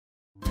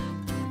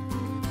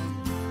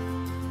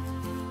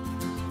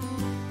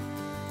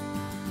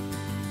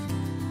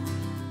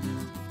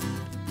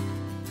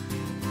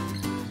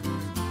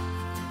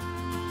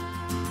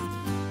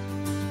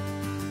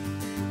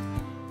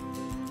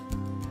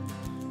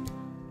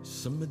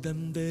Some of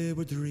them, they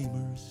were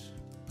dreamers.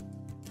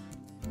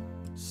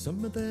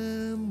 Some of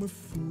them were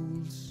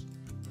fools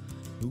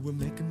who were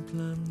making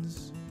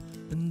plans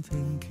and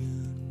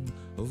thinking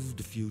of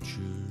the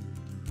future.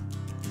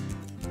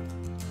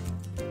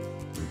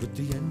 With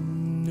the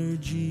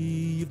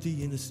energy of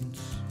the innocent,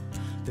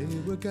 they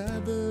were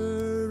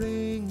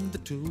gathering the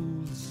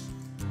tools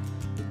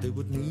that they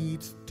would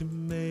need to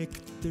make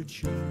their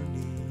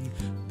journey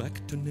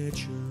back to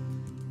nature.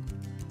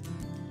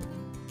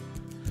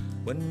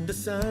 When the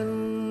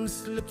sand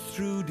slipped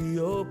through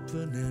the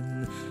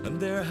opening and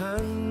their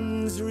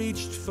hands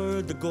reached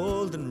for the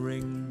golden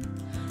ring,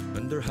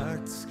 and their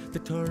hearts, they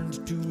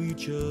turned to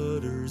each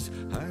other's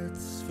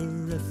hearts for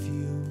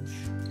refuge.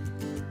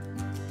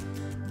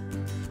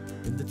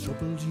 In the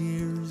troubled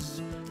years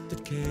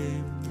that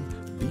came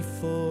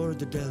before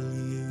the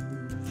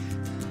deluge,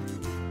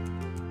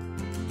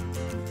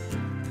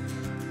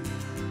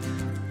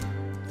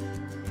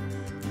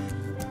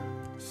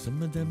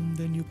 some of them,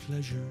 they knew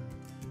pleasure.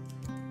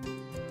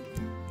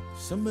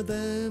 Some of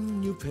them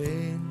knew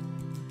pain,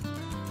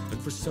 and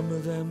for some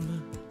of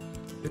them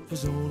it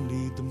was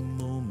only the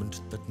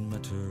moment that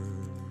mattered.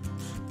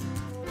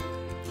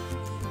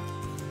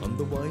 On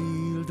the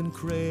wild and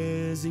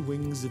crazy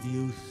wings of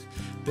youth,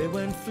 they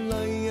went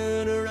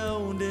flying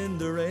around in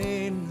the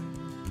rain,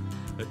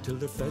 until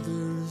their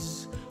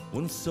feathers,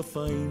 once so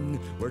fine,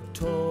 were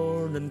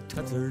torn and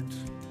tattered.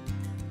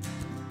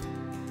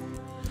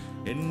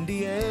 In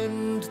the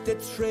end, they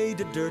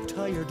traded their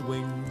tired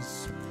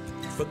wings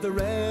for the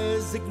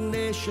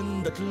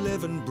resignation that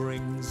living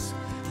brings.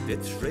 They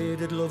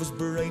traded love's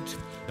bright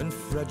and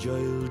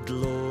fragile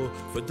glow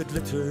for the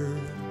glitter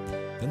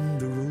and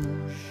the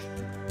rouge.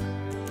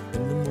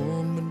 In the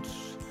moment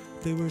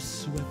they were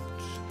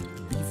swept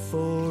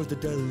before the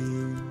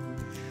deluge.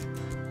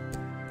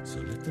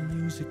 So let the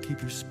music keep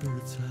your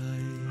spirits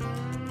high.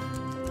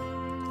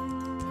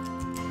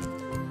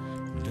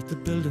 Let the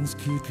buildings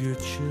keep your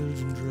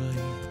children dry.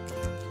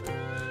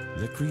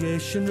 Let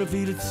creation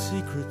reveal its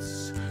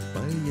secrets by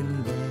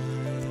and by,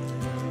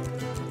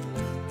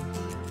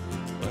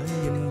 by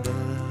and by.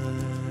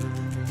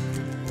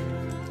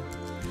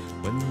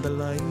 When the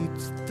light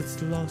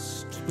that's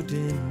lost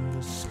within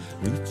us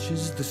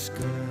reaches the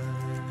sky.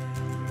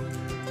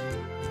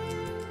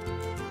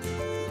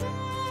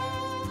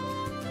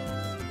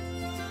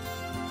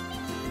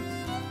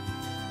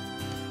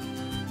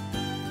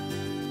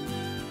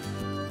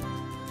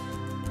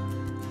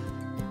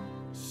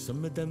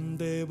 Some of them,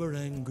 they were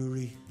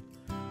angry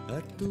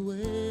at the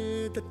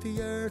way that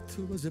the earth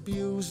was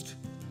abused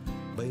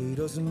by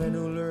those men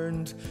who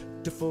learned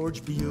to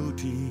forge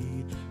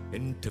beauty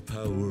into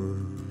power,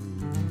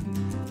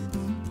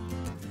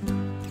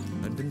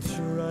 and in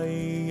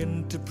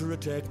trying to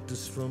protect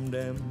us from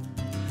them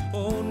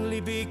only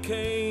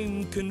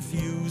became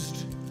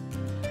confused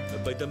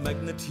by the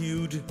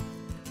magnitude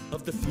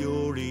of the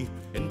fury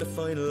in the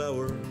final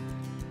hour.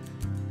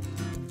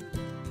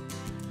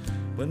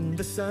 When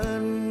the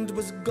sand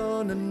was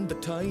gone and the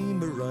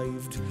time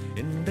arrived,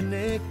 in the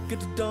naked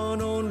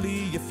dawn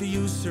only if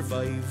you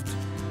survived,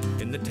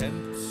 in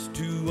attempts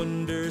to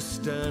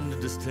understand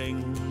this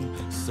thing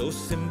so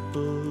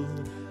simple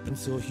and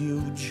so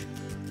huge,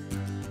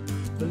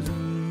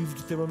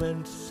 believed they were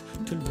meant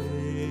to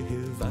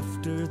live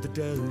after the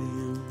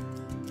deluge.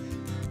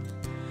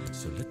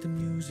 So let the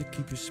music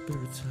keep your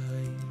spirits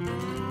high,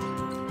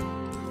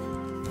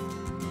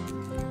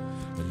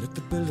 let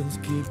the buildings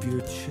keep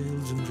your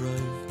children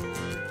dry.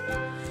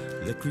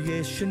 Let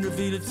creation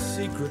reveal its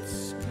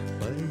secrets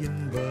by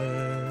and by,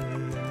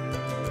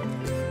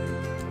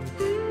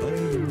 by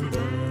and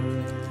by.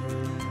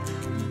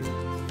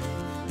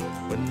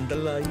 When the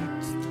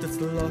light that's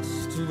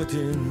lost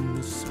within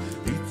us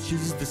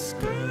reaches the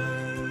sky,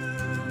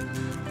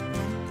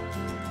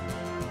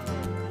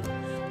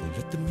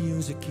 let the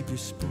music keep your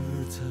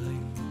spirits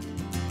high.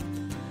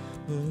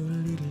 Oh,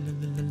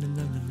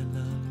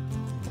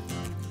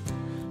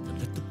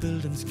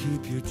 buildings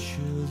keep your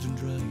children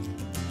dry.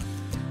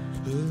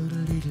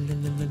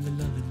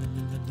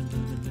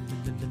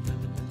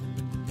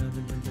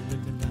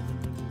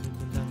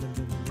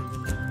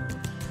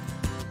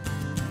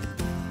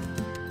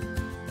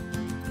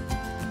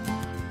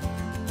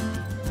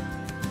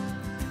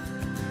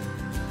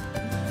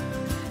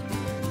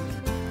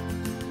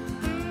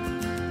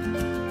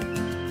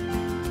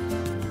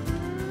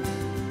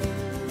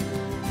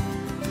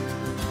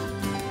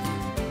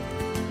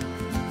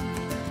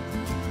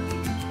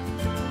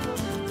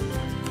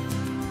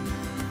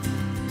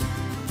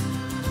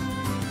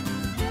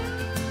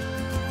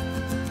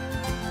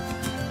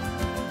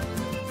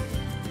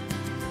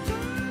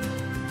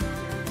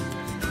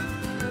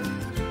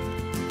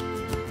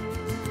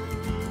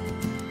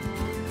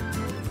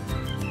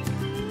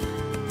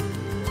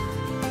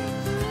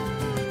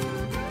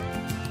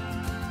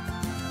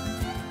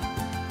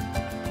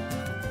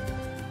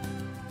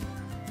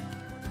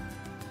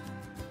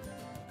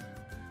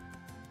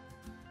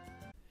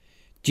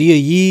 Dia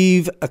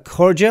Yves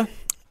Accordia,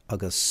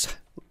 Agus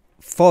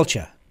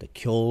Falcha, the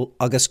Ceol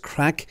Agus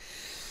Craic.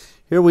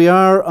 Here we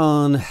are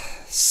on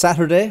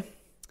Saturday,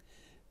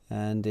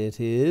 and it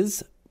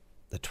is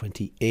the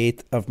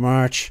 28th of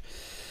March.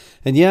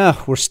 And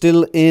yeah, we're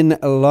still in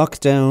a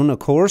lockdown, of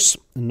course.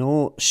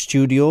 No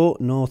studio,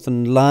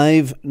 nothing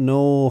live,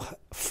 no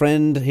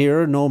friend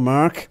here, no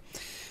Mark.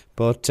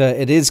 But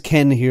it is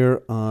Ken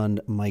here on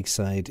Mike's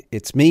side.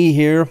 It's me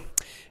here,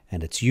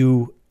 and it's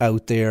you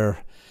out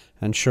there.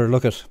 And sure,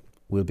 look it,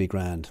 we'll be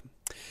grand.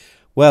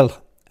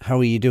 Well, how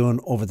are you doing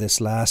over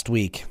this last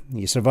week? Are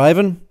you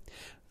surviving?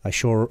 I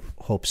sure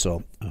hope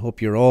so. I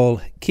hope you're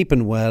all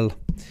keeping well,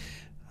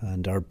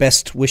 and our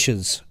best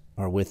wishes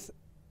are with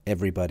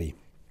everybody.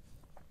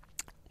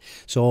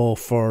 So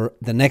for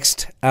the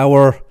next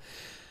hour,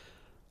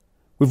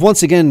 we've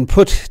once again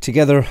put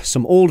together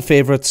some old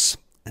favourites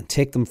and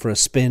take them for a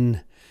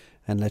spin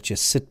and let you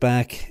sit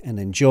back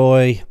and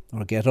enjoy,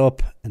 or get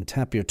up and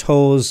tap your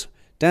toes,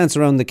 dance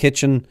around the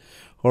kitchen,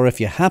 or if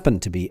you happen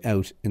to be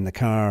out in the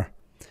car,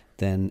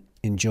 then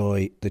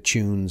enjoy the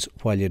tunes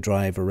while you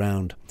drive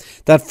around.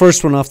 That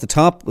first one off the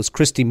top was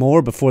Christy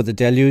Moore, Before the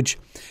Deluge,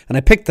 and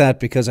I picked that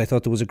because I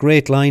thought there was a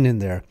great line in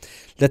there.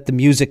 Let the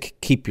music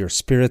keep your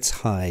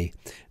spirits high,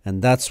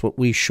 and that's what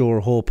we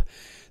sure hope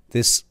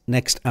this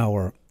next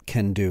hour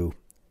can do.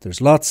 There's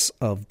lots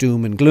of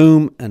doom and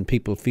gloom and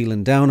people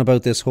feeling down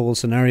about this whole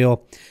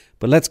scenario,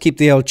 but let's keep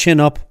the old chin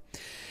up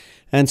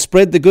and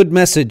spread the good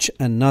message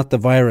and not the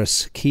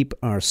virus. Keep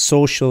our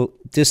social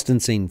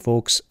distancing,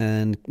 folks,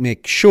 and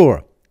make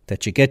sure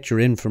that you get your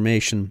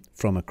information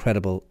from a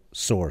credible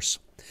source.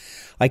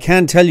 I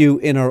can tell you,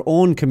 in our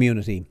own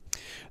community,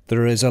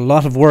 there is a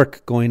lot of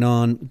work going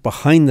on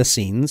behind the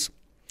scenes.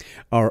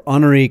 Our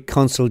Honorary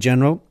Consul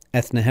General,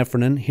 Ethna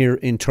Heffernan, here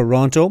in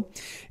Toronto,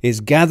 is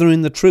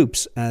gathering the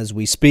troops as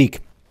we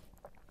speak.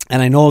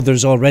 And I know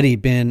there's already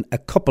been a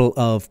couple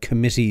of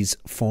committees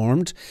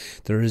formed.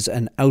 There is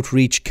an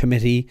outreach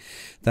committee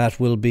that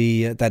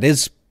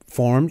is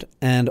formed,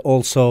 and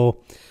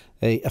also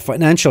a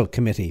financial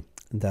committee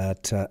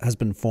that has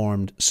been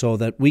formed so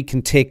that we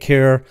can take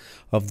care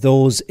of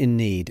those in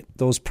need,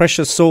 those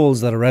precious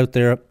souls that are out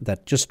there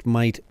that just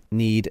might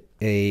need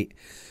a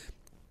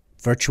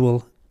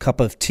virtual cup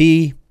of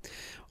tea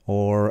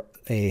or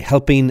a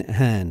helping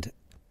hand.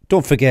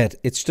 Don't forget,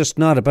 it's just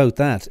not about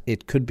that.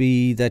 It could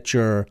be that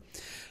you're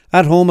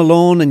at home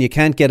alone and you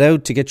can't get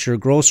out to get your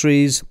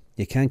groceries,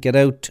 you can't get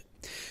out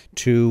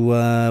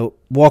to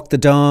walk the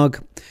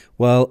dog.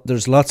 Well,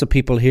 there's lots of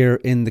people here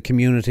in the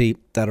community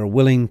that are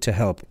willing to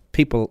help.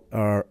 People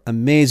are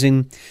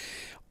amazing.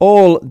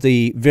 All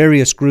the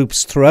various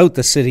groups throughout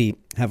the city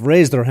have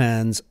raised their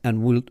hands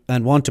and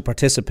want to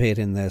participate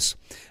in this.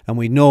 And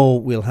we know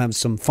we'll have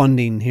some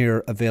funding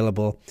here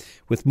available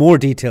with more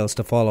details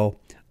to follow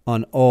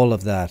on all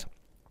of that.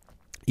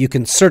 You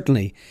can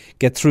certainly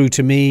get through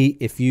to me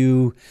if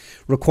you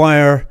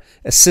require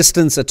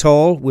assistance at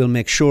all. We'll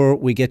make sure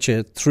we get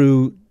you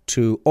through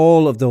to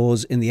all of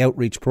those in the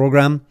outreach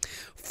program.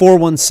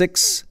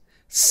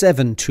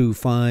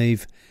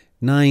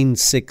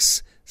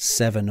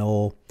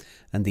 416-725-9670,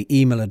 and the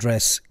email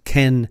address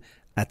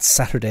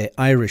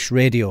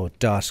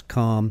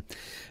ken@saturdayirishradio.com,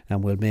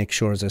 and we'll make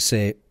sure, as I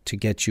say, to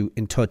get you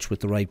in touch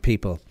with the right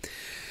people.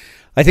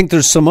 I think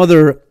there's some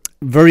other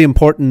very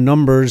important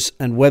numbers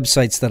and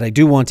websites that I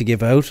do want to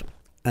give out,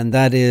 and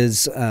that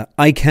is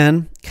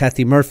ICANN.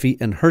 Kathy Murphy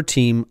and her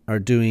team are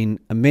doing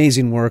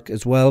amazing work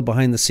as well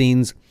behind the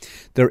scenes.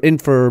 Their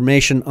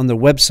information on their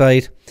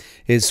website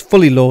is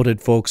fully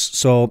loaded, folks,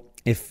 so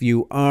if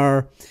you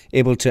are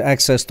able to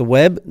access the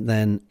web,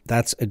 then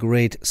that's a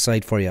great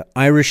site for you.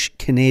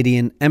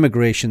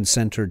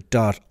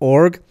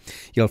 irishcanadianemmigrationcentre.org.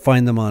 You'll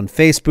find them on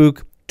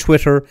Facebook,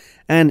 Twitter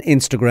and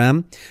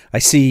Instagram. I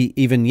see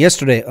even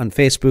yesterday on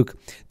Facebook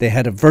they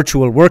had a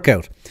virtual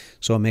workout,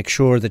 so make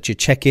sure that you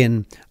check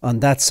in on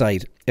that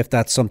site if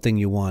that's something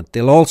you want.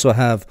 They'll also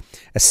have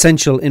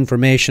essential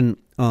information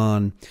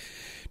on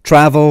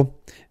travel,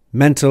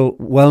 mental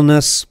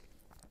wellness,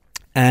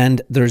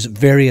 and there's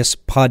various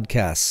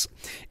podcasts.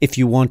 If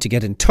you want to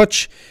get in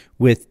touch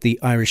with the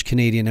Irish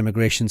Canadian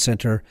Immigration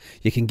Centre,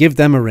 you can give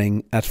them a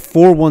ring at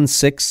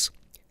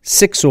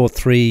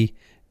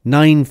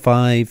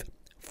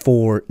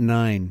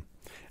 416-603-9549.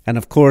 And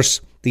of course,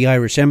 the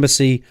Irish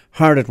Embassy,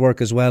 hard at work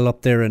as well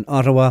up there in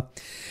Ottawa.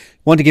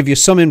 Want to give you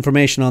some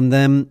information on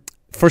them.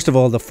 First of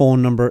all, the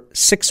phone number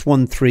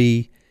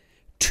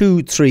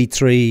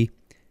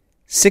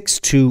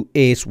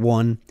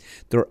 613-233-6281.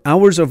 Their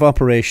hours of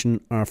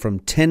operation are from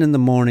 10 in the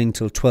morning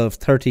till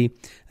 12:30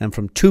 and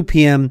from 2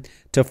 p.m.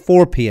 to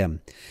 4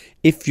 p.m.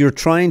 If you're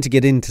trying to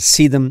get in to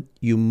see them,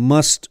 you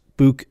must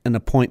book an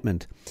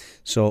appointment.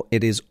 So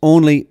it is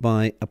only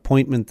by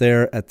appointment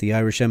there at the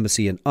Irish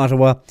Embassy in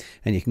Ottawa,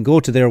 and you can go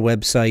to their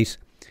website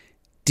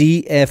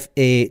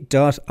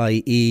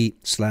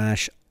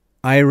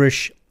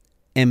dfa.ie/Irish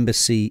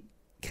Embassy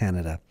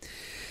Canada.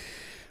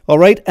 All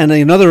right, and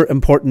another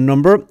important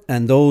number,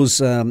 and those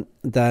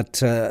that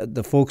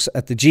the folks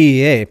at the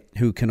GEA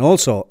who can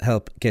also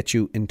help get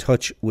you in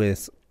touch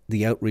with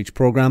the outreach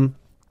program,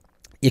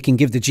 you can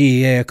give the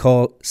GEA a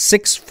call,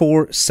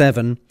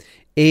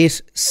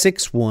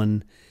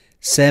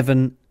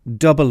 647-861-7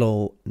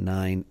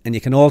 009. And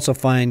you can also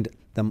find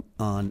them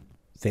on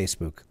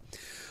Facebook.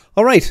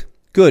 All right,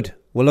 good.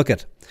 Well, look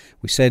at,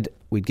 we said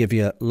we'd give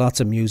you lots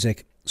of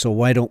music, so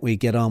why don't we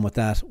get on with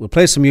that? We'll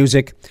play some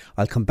music.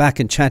 I'll come back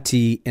and chat to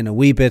you in a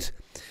wee bit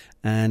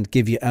and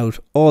give you out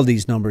all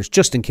these numbers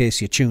just in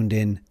case you tuned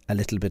in a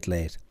little bit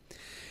late.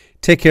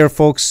 Take care,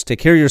 folks. Take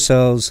care of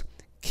yourselves.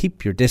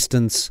 Keep your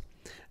distance,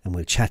 and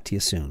we'll chat to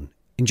you soon.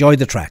 Enjoy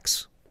the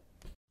tracks.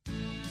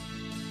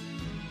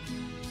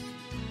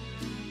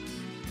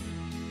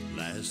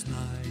 Last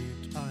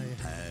night I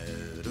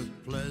had a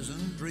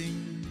pleasant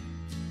dream.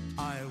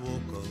 I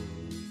woke up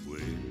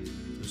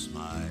with a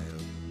smile.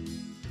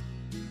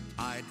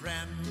 I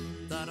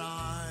dreamt that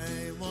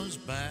I was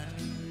back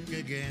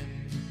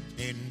again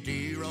in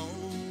dear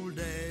old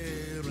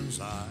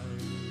Erinside.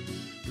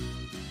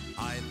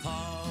 I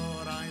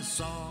thought I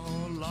saw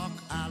Loch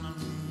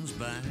Allen's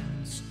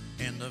banks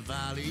in the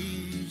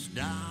valleys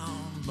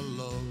down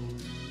below.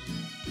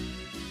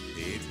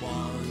 It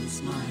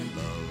was my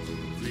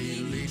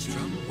lovely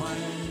Leitrim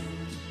where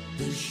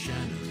the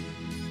Shannon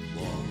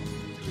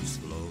waters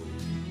flow.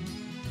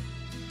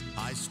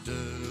 I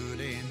stood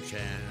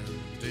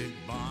enchanted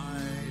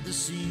by the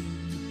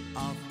scene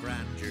of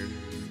grandeur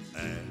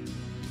and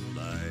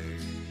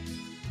light.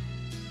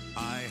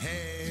 I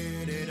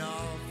headed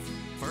off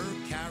for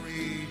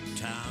Carrick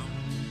town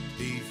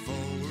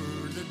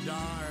before the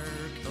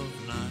dark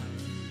of night.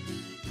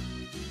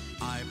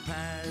 I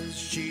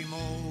passed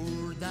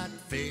Sheemore, that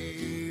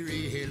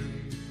fairy hill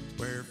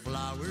where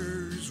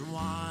flowers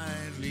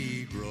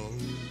widely grow,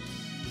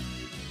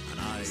 and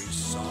I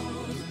saw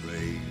the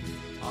grave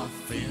of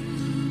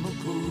Finn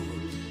McCool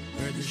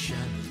where the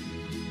Shannon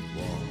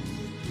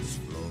waters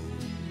flow.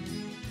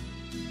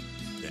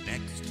 The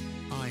next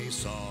I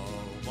saw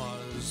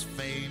was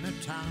Fena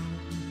town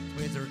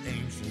with her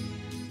ancient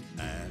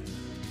abbey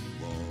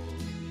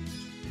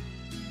walls,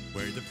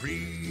 where the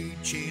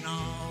preaching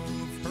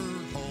of her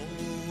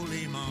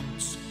holy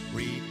monks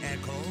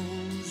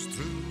re-echoes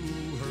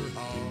through her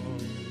hall.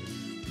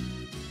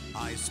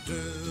 I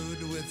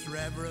stood with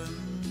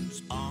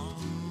reverence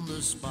on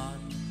the spot,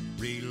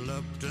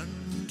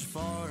 reluctant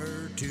for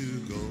her to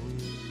go.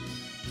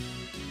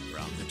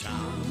 From the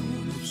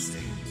town of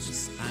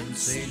saints and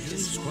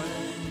sages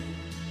where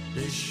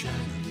the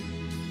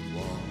Shannon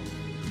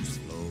waters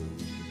flow,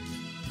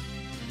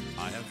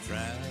 I have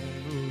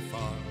travelled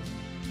far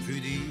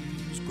through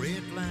these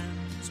great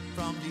lands,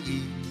 from the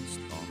east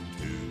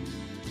unto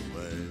the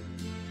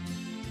west.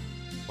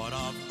 But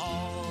of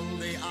all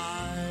the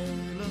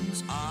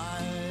islands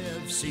I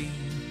have seen,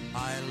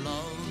 I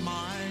love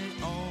my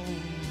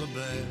own the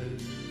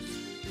best.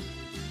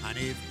 And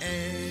if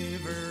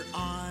ever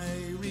I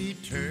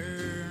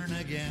return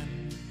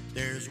again,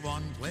 there's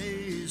one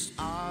place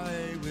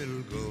I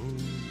will go.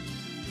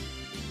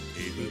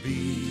 It will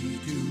be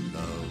to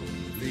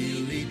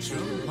lovely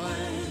Leitrim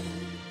where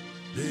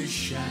the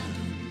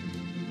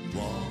Shannon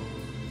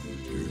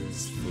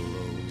waters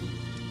flow.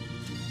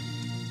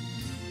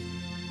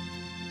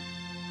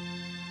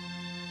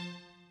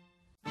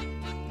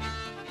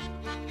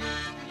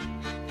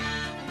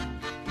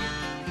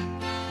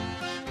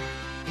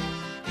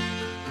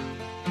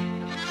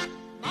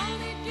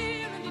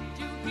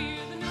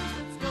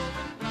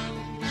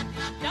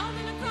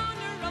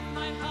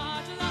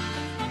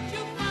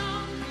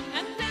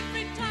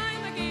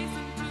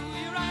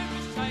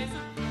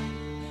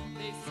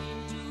 They seem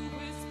to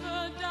whisper,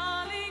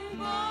 darling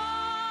boy,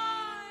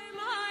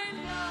 my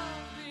love.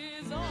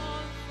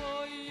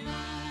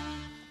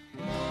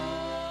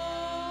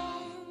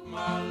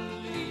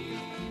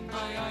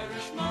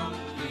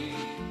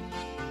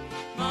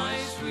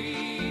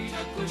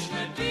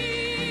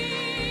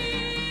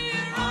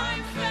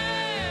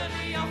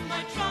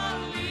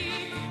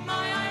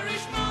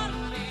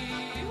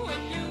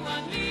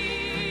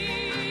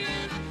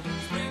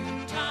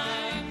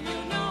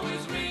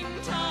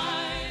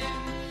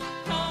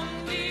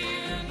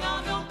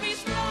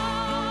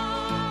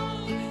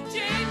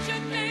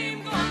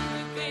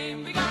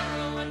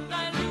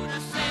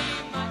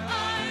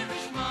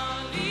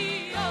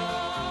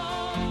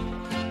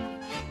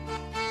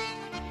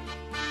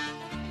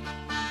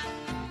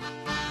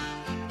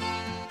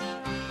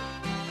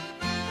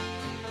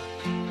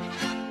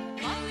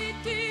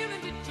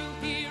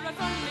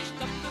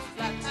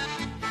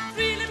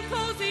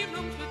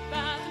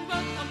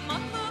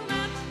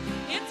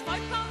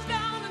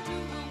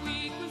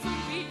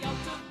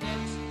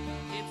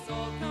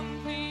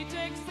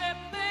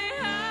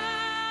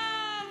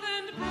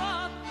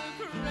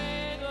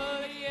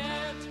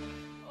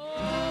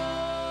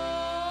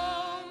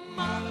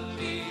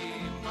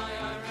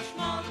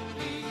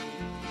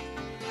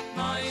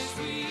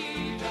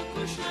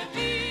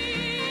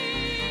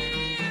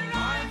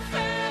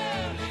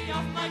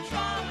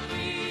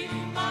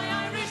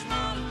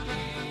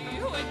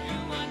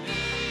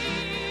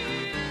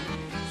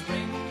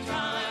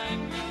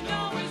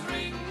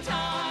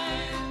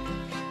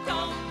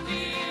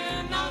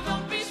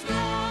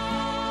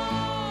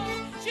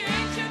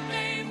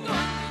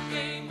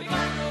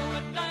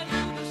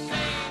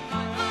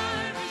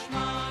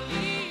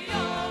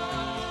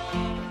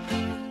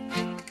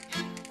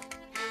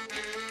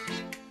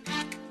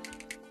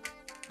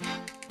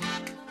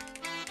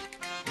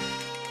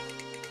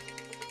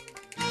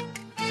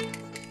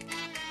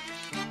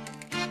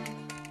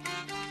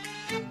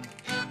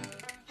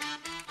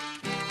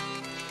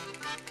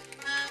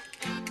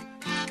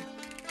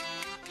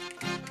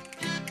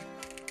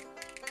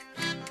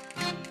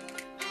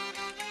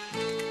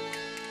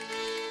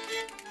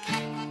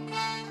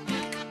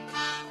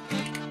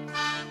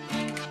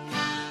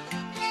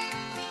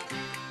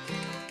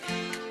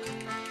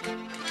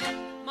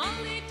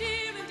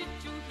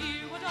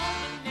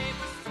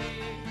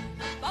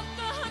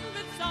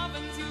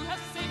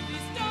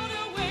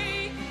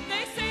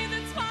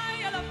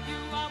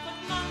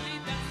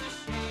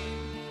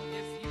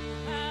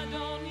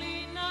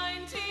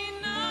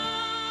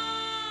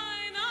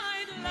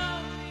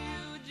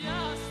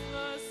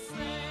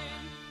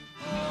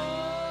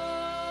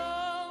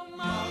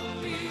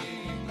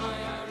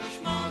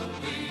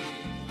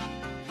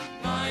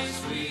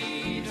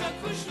 sweet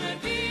Acushla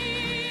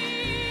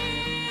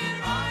dear,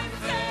 I'm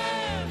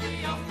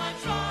fairly off my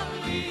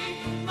trolley,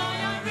 my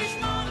Irish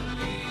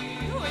Molly,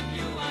 when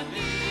you are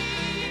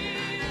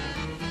near.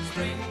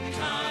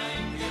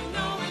 Springtime, you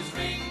know is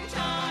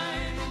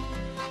springtime.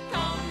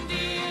 Come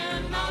dear,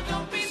 now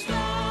don't be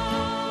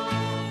slow.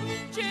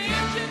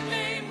 Change your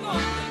name, go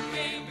the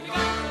game, we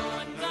got to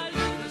and I'll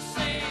do the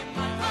same,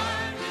 my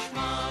Irish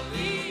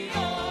Molly, oh.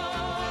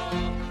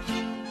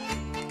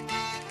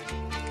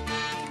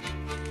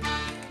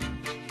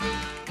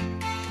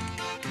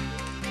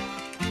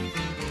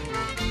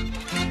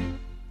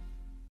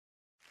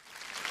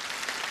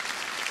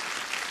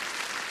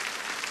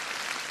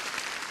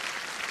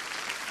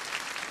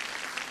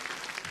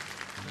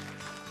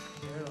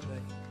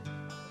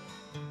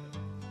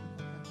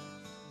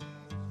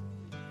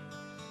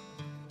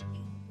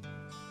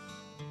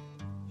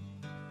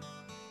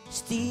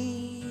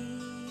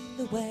 Steal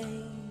away,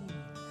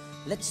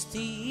 let's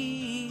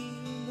steal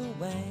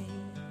away.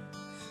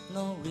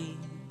 No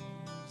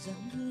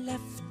reason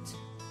left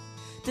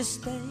to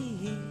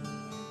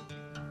stay.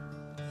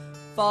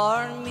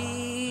 For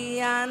me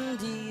and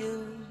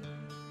you,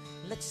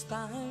 let's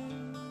start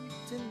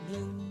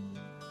anew.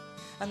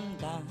 And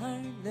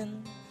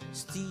darling,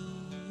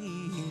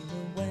 steal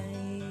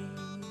away.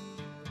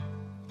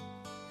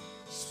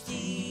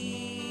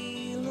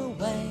 Steal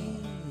away,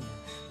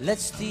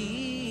 let's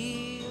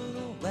steal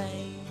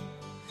away.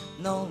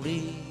 No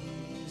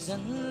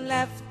reason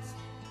left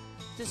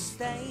to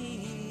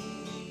stay.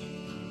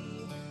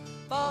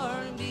 For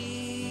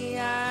me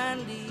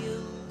and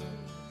you,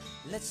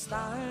 let's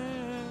start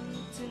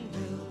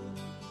anew.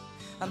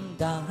 And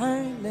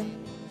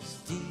darling,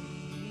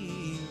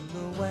 steal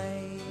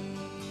away.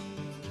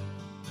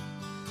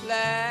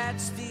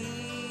 Let's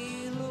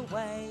steal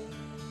away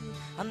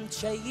and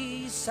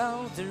chase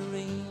out the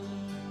rain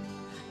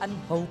and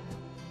hope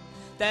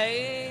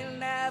they'll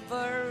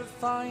never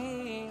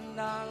find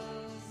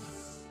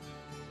us.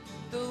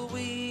 The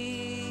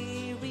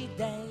weary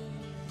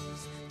days,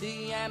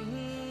 the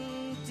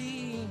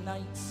empty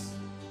nights,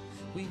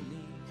 we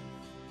leave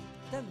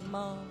them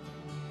all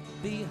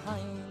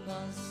behind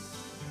us.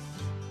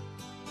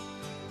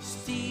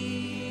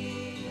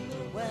 Steal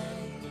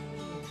away,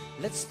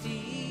 let's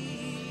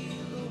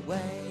steal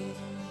away.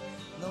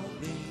 No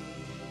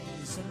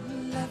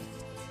reason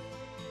left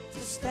to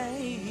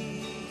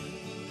stay.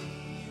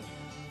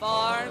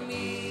 For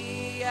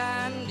me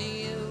and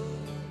you,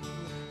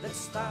 let's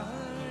start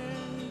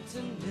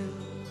anew.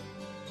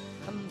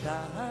 And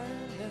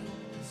darling,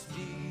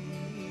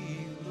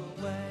 steal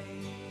away.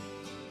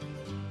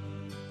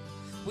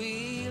 We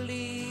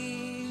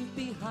leave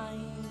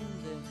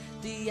behind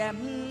the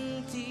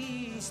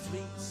empty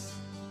streets,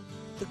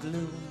 the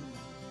gloom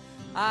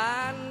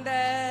and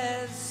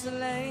desolation,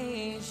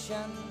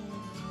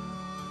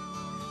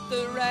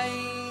 the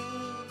rain,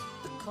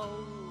 the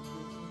cold,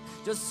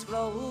 just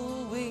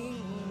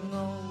growing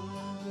old.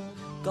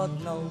 God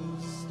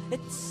knows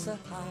it's a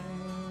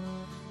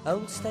hard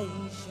old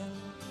station.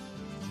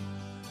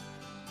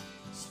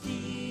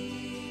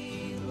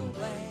 Steal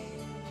away,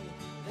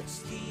 let's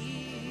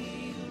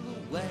steal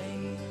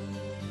away.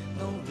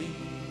 No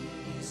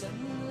reason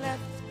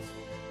left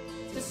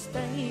to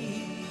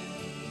stay.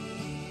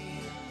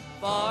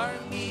 For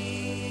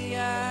me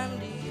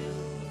and you,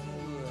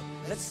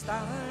 let's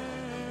start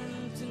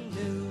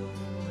anew.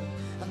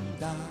 And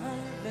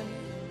darling,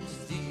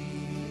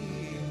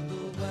 steal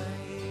away.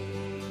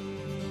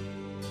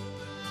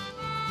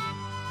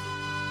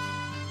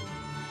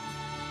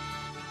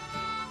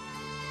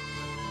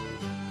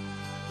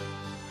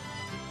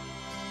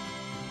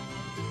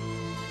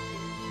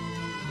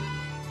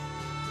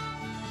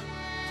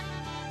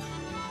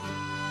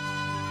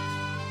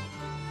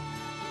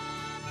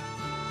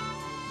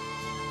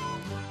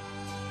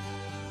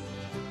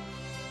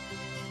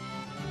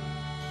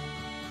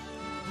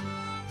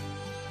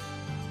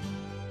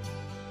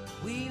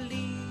 We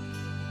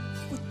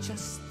leave with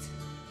just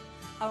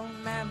our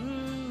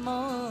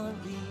memories,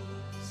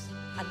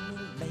 and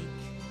we'll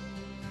make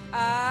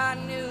a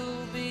new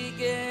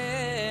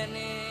beginning.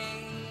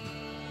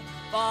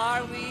 For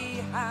we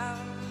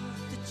have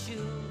to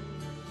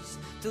choose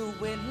to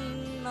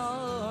win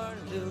or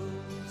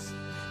lose,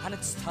 and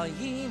it's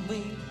time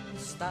we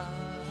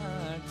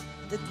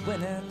started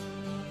winning.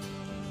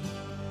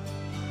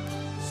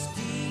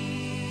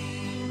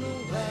 Steal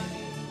away,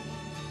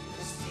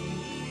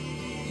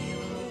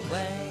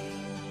 away,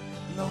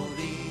 no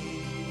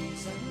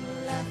reason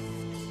left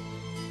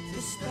to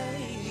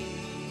stay.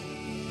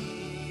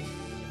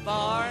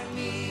 For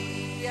me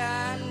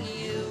and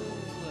you,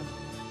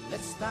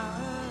 let's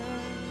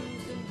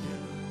start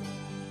anew.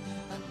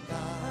 And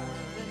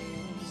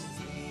darling,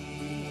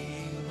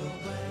 steal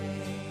away.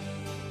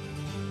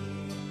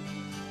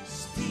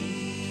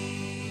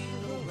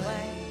 Steal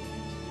away,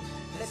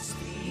 let's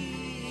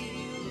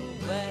steal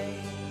away.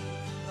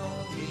 No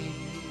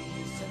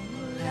reason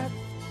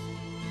left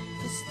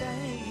to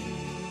stay.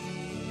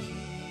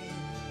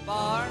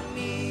 For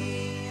me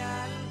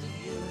and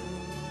you,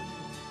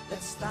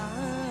 let's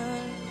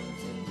start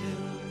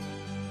anew.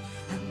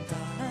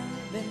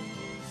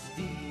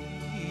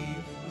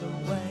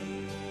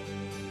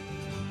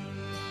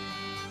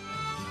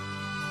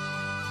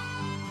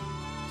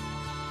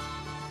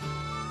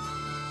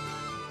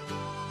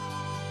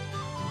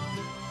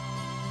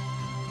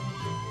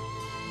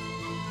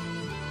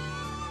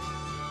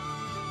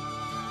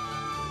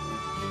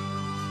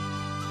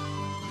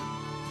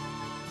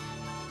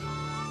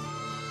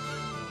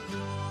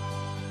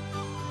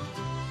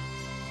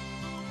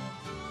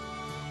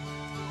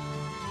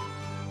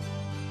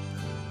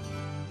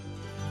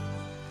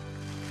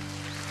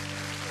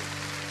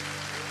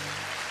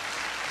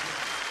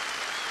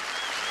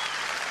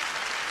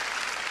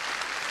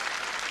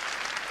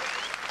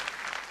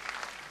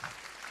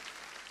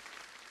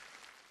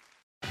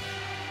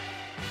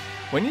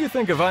 When you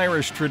think of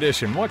Irish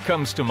tradition, what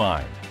comes to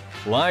mind?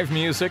 Live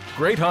music,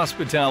 great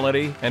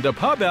hospitality, and a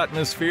pub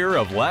atmosphere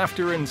of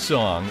laughter and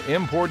song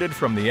imported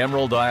from the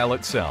Emerald Isle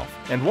itself.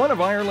 And one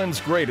of Ireland's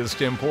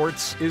greatest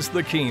imports is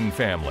the Keane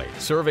family,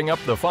 serving up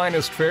the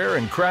finest fare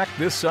and crack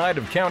this side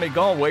of County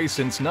Galway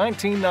since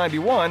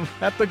 1991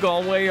 at the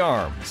Galway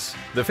Arms.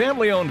 The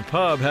family-owned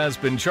pub has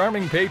been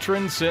charming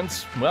patrons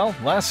since, well,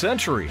 last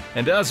century,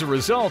 and as a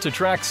result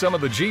attracts some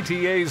of the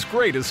GTA's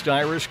greatest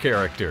Irish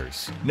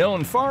characters.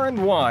 Known far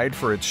and wide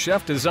for its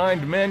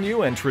chef-designed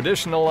menu and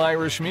traditional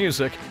Irish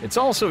music, it's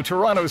also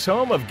Toronto's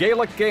home of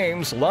Gaelic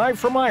games live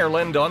from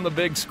Ireland on the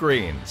big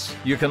screens.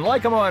 You can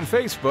like them on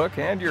Facebook,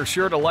 and you're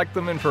sure to like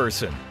them in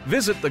person.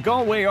 Visit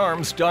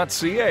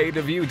thegalwayarms.ca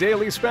to view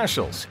daily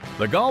specials.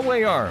 The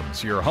Galway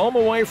Arms, your home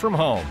away from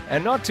home,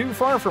 and not too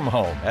far from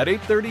home, at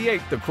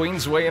 838 the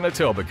Queen's Way in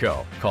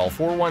Etobicoke. Call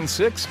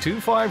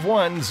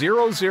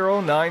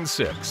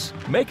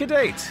 416-251-0096. Make a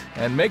date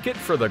and make it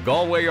for the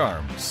Galway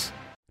Arms.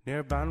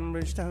 Near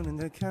Banbridge down in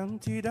the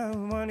county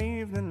down one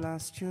evening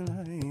last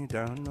July.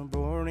 Down a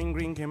boring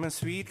green came a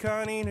sweet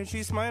Colleen, and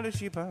she smiled as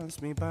she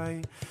passed me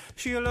by.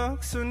 She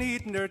looked so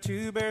neat in her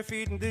two bare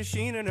feet and the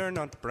sheen in her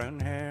nut brown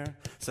hair.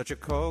 Such a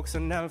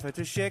coaxing elf, had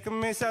to shake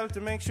myself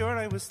to make sure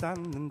I was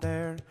standing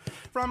there.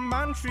 From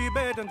Bantry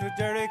Bay down to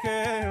Derrick,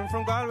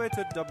 from Galway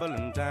to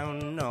Dublin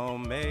town. No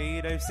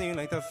maid I've seen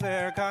like the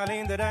fair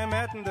Colleen that I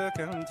met in the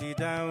county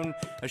down.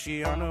 As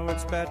she on her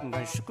what's bed and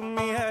I shook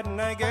me head and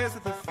I gazed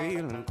at the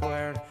feeling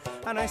queer.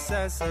 And I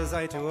says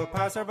I to a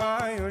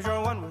passerby, who's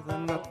your one with the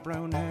nut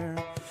brown hair?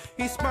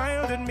 He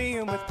smiled at me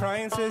and with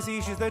pride says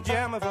he, she's the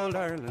gem of old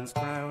Ireland's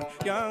crown.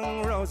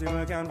 Young Rosie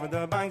McGann from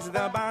the banks of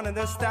the Ban and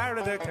the star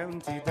of the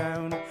county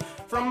down.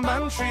 From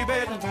Bantry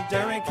Bay to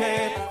Derrick,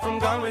 from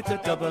Galway to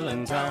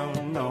Dublin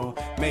town. No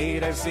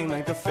maid I've seen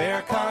like the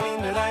fair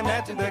Colleen that I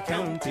met in the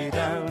county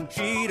down.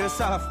 She'd a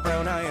soft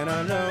brown eye and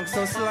a look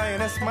so sly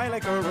and a smile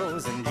like a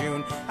rose in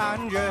June.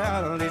 And you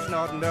held each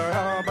knot in her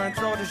auburn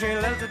throat as she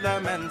lilted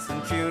laments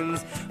and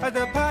tunes. At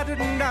the patted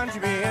and down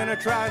she'd be in a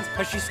trance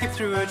as she skipped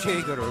through a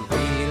jig or a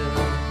reel.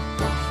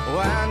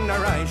 When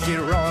her eyes she'd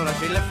roll as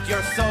she lift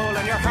your soul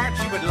and your heart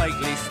she would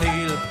lightly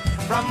steal.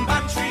 From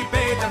Bantry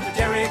Bay down to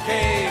Derrick,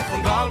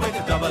 from Galway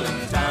to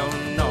Dublin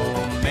town. No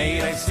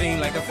maid I've seen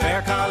like a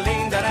fair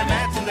Colleen that I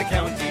met in the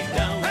county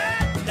down.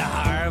 The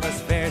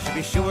harvest fair should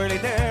be surely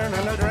there, and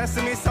I'll dress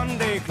in me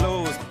Sunday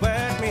clothes.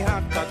 Wet me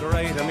hat got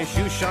right and me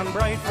shoes shone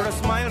bright for a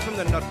smile from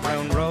the nut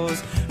brown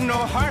rose. No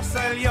horse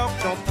I'll yoke,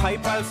 no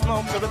pipe I'll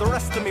smoke, till the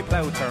rest of me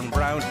plough turn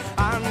brown.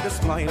 And a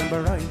smile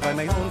bright by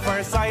my own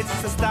fireside,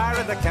 it's the star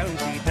of the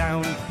county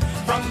down.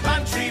 From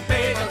Bantry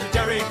Bay down to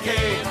Derrick,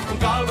 from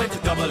Galway to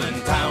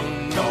Dublin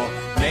town. No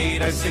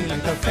maid I've seen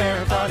like the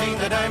fair Colleen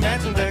that I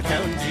met in the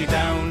county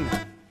down.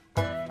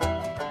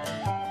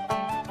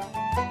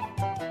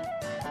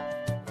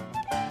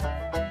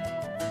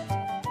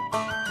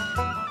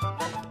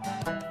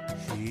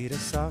 She'd a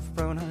soft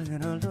brown eye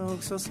and a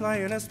look so sly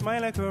and a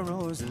smile like a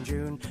rose in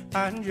June.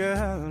 And you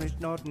held each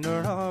knot in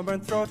her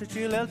auburn throat that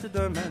she lilted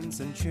the ments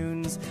and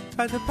tunes.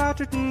 At the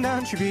Patterton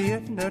down she'd be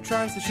in a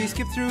trance as she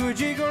skipped through a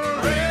jiggle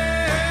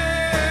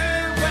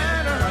rain.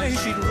 When her eyes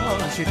she'd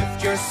roll and she'd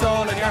lift your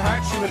soul and your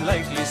heart she would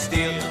lightly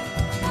steal.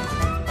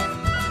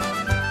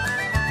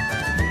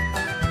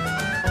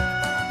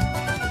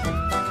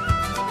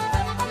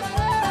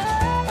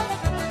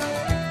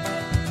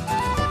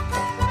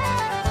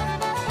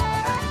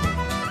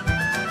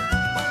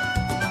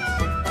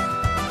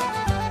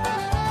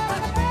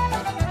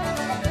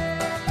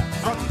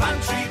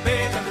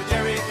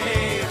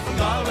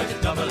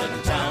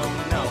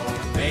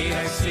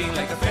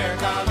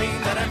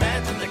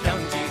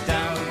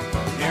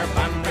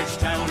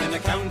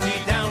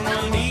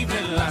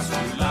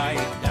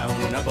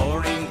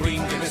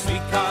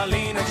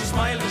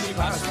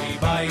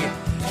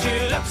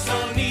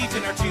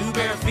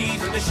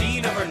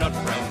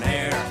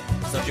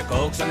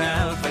 Coax and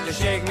elf, had to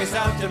shake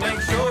myself to make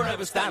sure I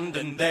was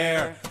standing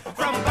there.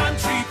 From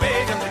Bantry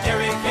Bay down to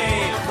Derrick,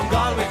 from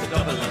Galway to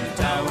Dublin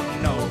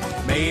town. No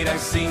maid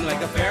I've seen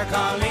like a fair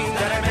Colleen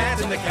that I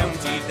met in the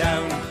county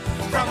down.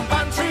 From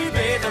Bantry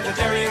Bay down to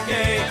Derrick,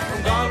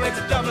 from Galway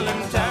to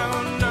Dublin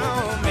town.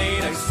 No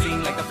maid I've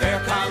seen like a fair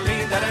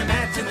Colleen that I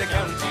met in the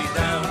county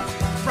down.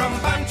 From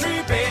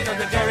Bantry Bay down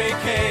to Derrick,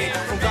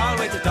 from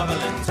Galway to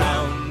Dublin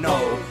town.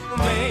 No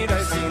maid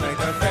I've seen like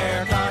a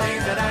fair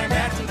Colleen that I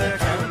met in the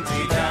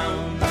county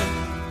down.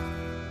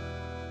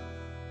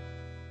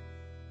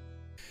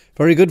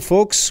 Very good,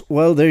 folks.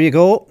 Well, there you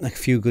go. A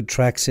few good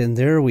tracks in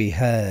there. We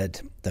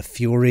had the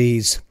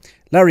Furies,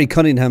 Larry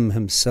Cunningham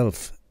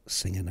himself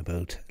singing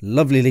about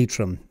lovely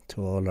Leitrim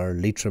to all our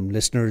Leitrim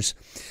listeners.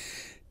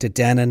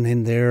 Dannon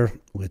in there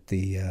with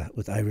the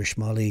with Irish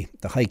Molly,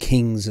 the High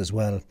Kings as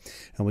well.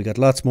 And we got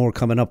lots more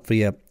coming up for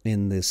you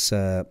in this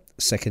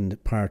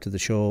second part of the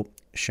show.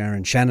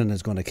 Sharon Shannon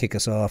is going to kick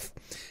us off.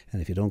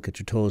 And if you don't get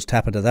your toes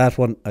tapping to that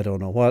one, I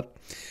don't know what.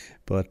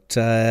 But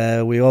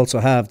we also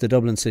have the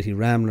Dublin City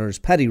Ramblers,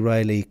 Paddy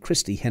Riley,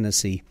 Christy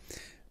Hennessy,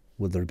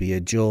 will there be a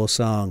Joe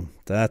song?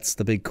 That's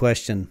the big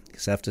question. You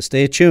just have to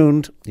stay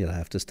tuned. You'll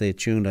have to stay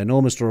tuned. I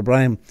know Mr.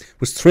 O'Brien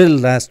was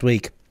thrilled last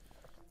week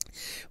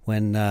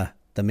when the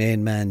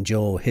main man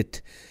Joe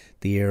hit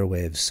the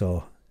airwaves.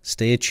 So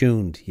stay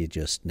tuned. You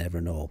just never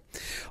know.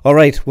 All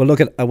right. Well, look,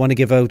 I want to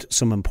give out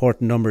some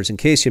important numbers. In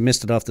case you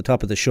missed it off the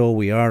top of the show,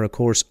 we are, of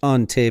course,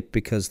 on tape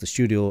because the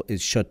studio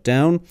is shut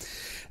down,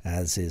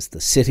 as is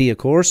the city, of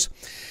course.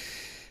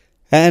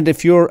 And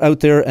if you're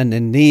out there and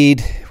in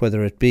need,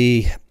 whether it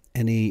be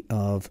any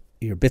of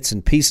your bits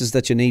and pieces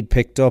that you need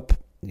picked up,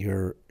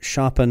 your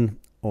shopping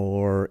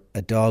or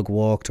a dog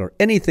walked or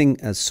anything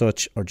as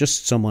such, or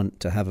just someone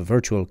to have a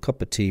virtual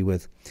cup of tea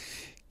with,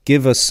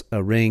 give us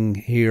a ring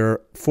here,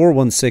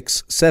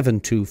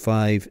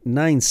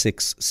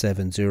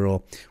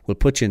 416-725-9670. We'll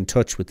put you in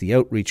touch with the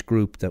outreach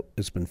group that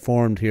has been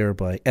formed here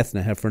by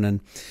Ethna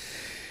Heffernan.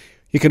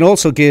 You can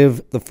also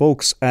give the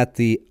folks at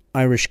the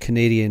Irish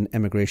Canadian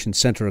Immigration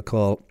Centre a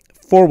call,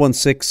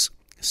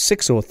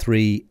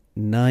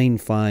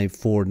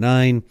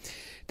 416-603-9549.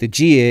 The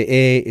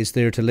GAA is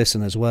there to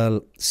listen as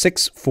well,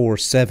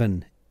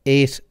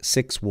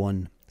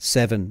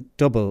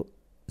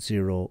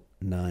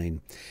 647-861-7009.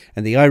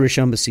 And the Irish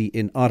Embassy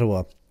in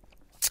Ottawa,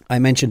 I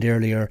mentioned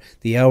earlier,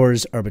 the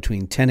hours are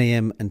between 10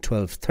 a.m. and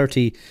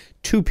 12:30,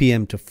 2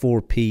 p.m. to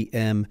 4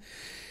 p.m.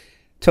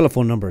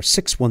 Telephone number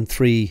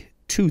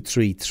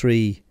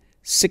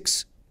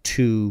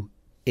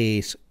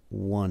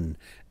 613-233-6281.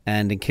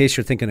 And in case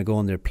you're thinking of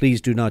going there, please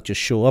do not just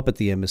show up at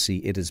the embassy.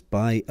 It is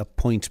by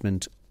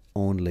appointment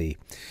only.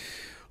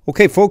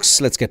 Okay,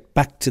 folks, let's get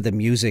back to the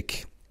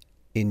music.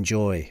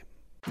 Enjoy.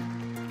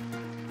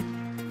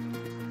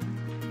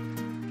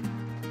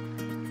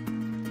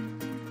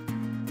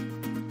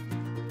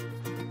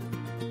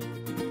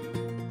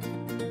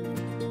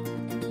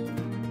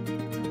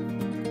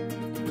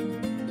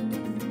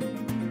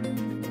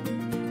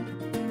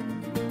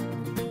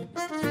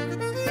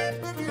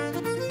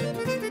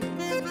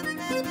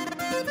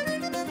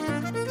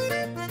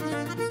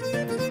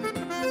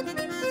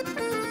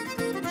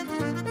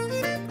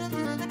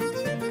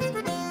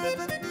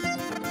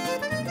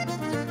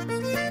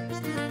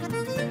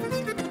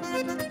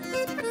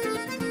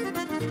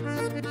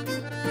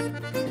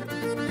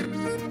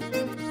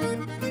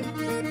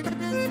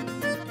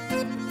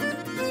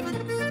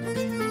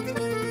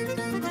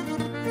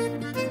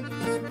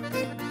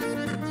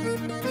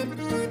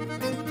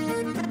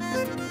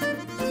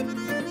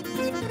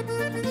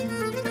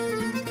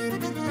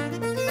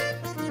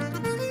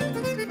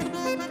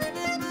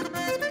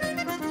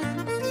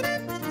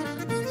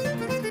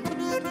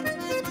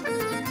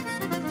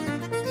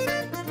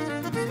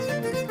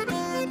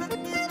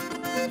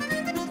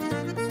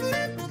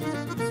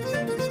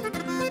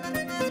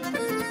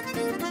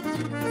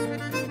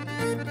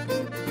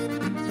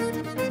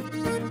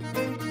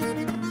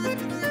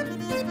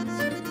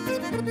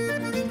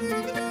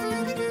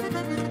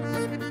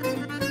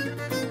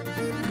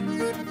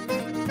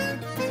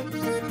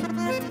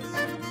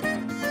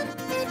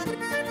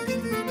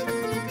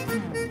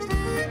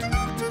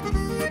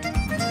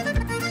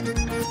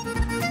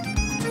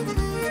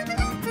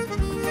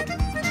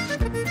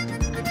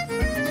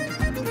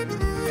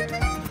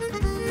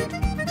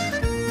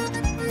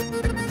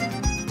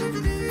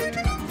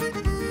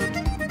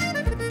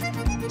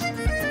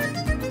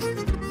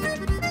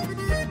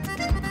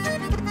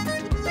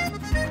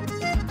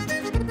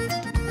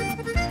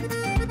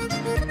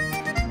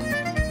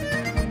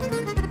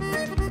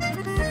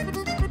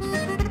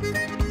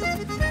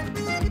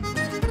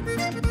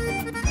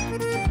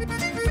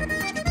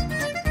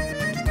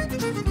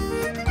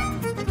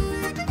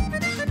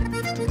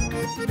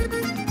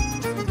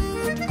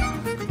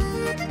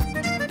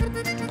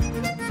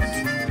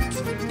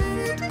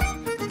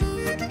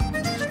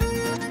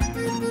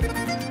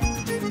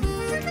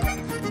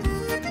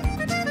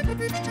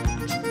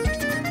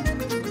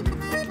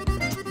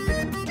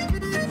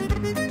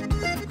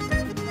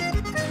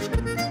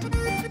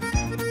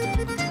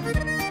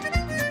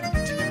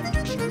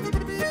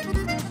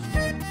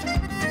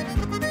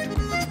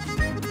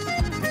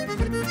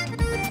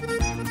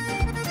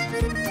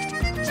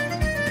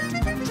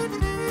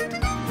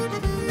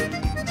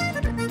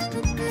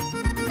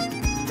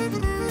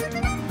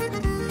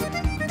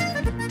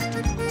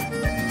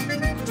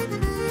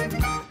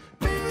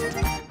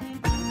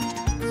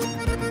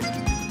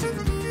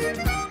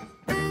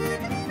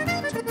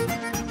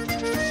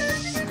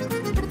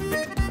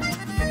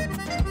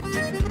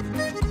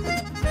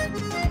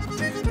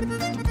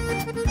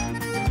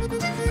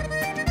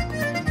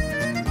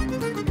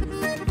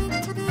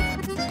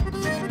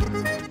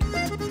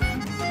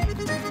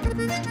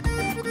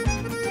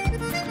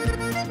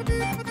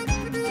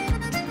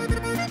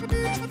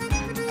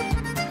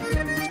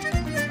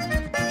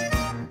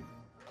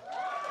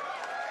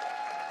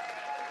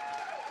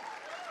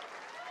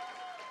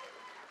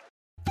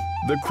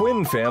 The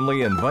Quinn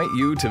family invite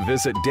you to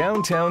visit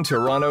downtown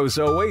Toronto's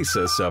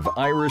oasis of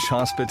Irish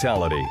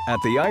hospitality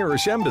at the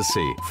Irish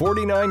Embassy,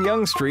 49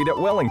 Yonge Street at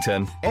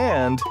Wellington,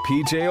 and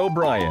PJ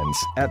O'Brien's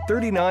at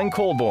 39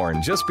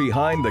 Colborne, just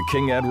behind the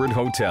King Edward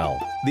Hotel.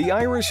 The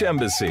Irish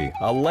Embassy,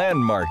 a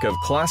landmark of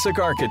classic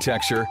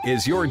architecture,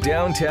 is your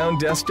downtown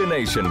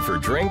destination for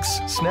drinks,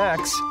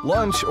 snacks,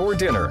 lunch, or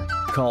dinner.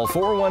 Call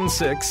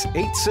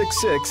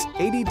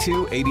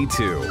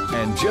 416-866-8282.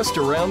 And just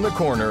around the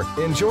corner,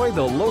 enjoy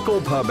the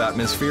local pub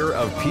atmosphere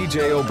of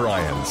PJ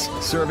O'Brien's,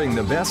 serving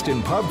the best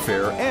in pub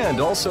fare and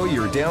also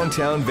your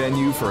downtown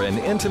venue for an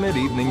intimate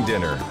evening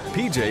dinner.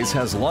 PJ's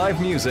has live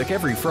music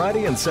every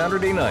Friday and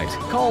Saturday night.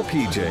 Call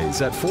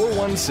PJ's at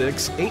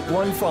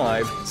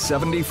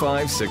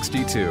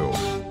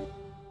 416-815-7562.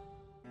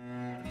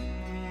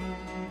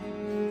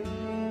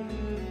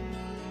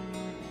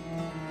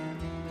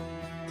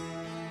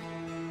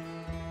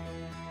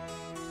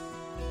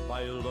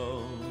 By a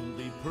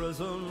lonely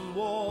prison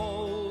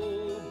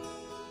wall,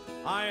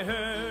 I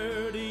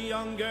heard a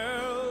young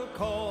girl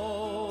calling.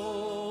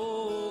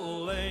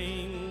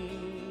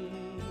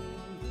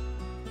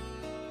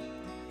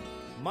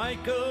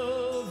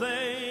 Michael,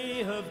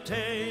 they have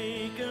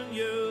taken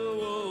you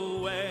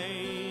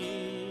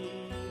away,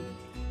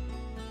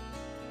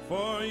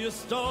 for you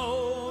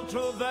stole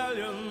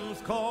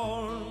Trevelyan's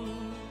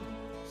corn,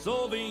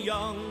 so the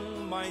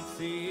young might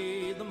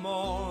see the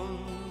morn.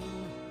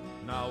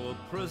 Now a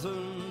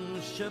prison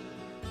ship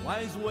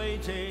lies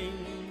waiting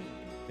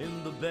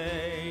in the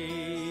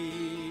bay.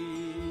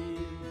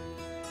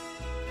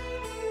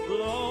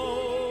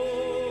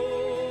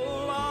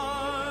 Low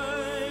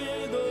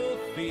lie the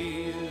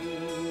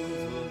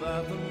fields of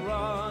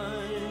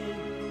Athenry,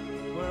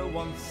 where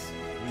once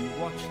we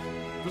watched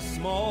the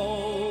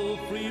small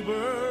free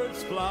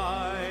birds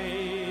fly.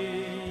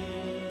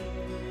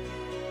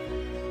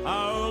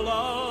 Our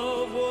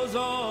love was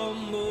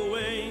on the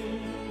wing,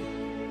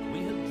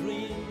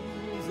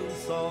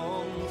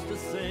 songs to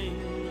sing.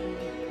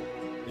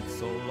 It's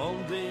so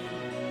lonely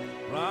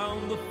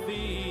round the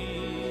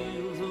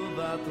fields of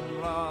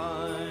Athenry.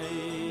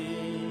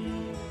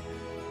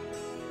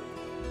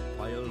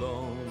 By a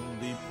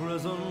lonely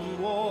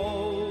prison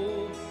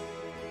wall,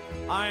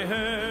 I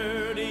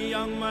heard a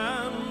young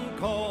man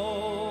calling.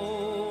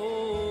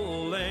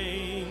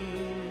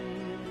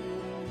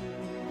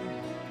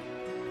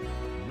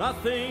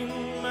 Nothing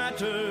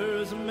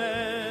matters,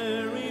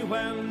 Mary,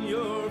 when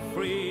you're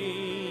free.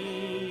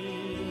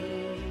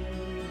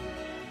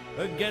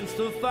 Against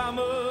the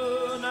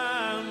famine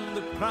and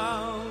the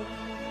crown,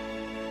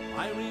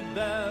 I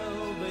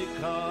rebel, they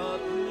cut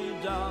me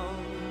down.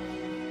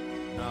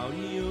 Now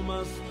you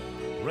must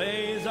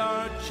raise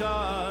our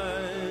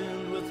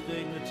child with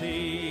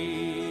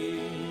dignity.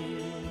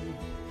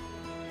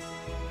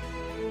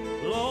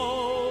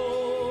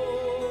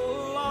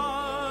 Low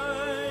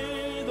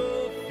lie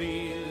the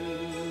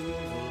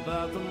fields of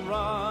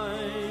Athenry,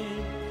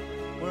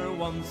 where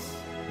once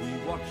we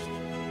watched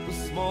the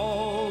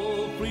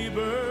small free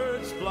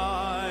birds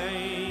fly.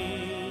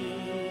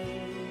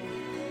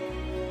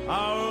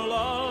 Our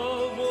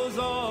love was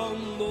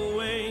on the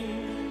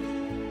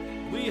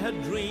wing, we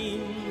had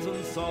dreams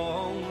and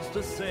songs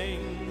to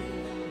sing.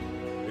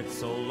 It's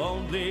so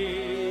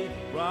lonely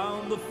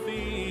round the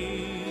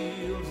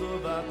fields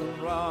of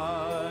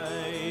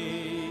Athenry.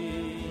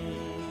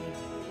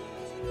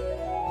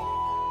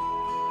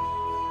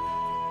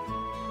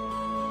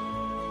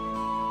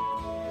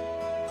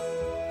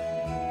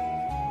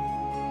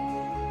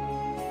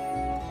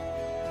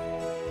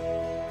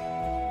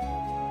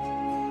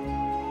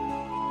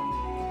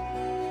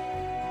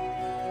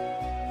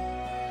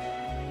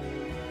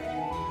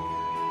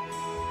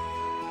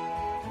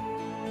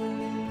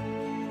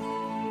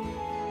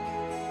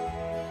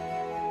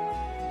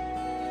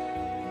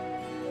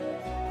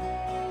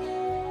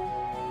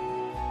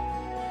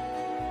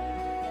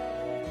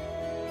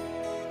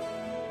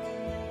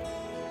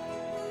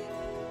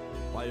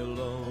 By a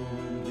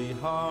lonely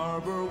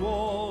harbour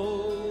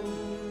wall,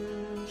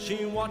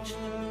 she watched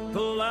the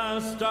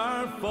last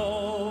star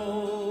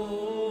falling,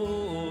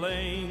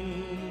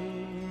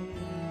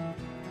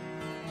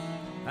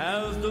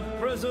 as the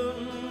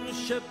prison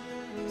ship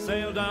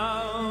sailed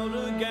out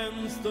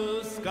against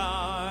the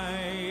sky.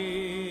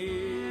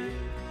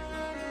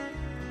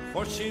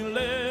 For she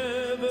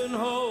lived in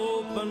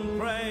hope and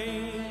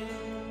pray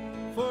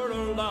for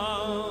her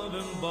love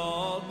in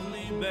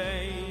Botany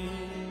Bay.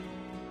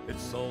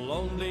 It's so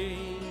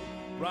lonely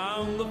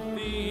round the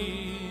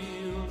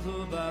fields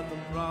of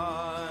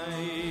Athenry.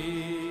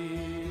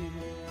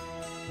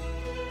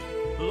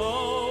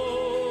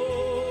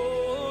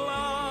 Low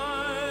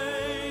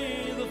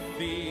lie the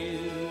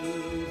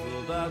fields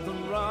of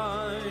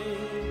Athenry,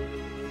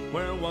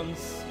 where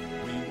once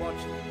we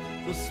watched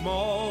the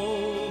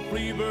small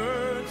free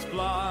birds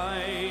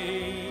fly.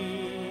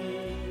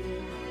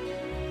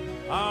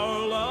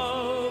 Our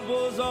love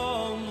was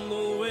on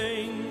the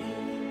wing,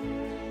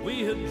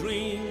 we had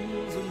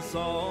dreams and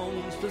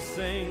songs to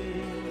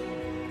sing.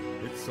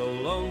 It's so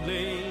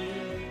lonely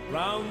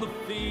round the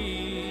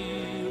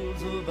fields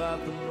fields of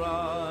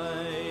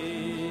Athenry.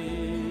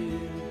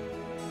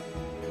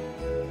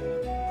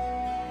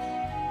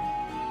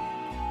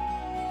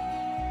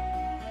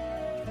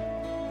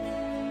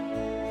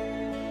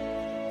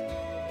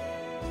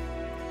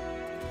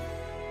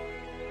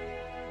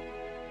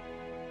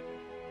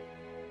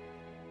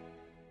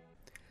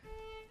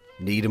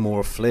 Need a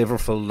more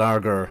flavourful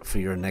lager for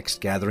your next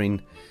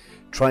gathering?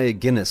 Try a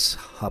Guinness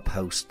Hop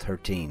House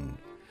 13.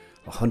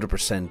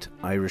 100%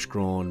 Irish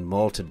grown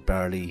malted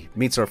barley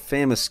meets our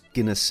famous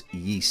Guinness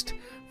yeast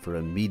for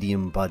a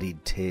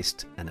medium-bodied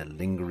taste and a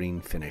lingering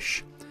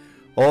finish.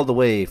 All the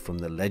way from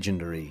the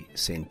legendary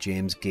St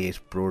James Gate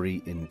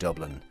Brewery in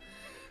Dublin.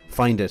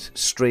 Find it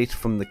straight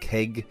from the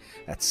keg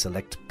at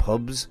select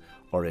pubs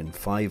or in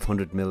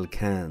 500ml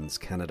cans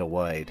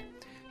Canada-wide.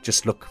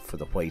 Just look for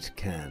the white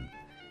can.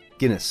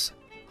 Guinness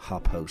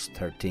Hop House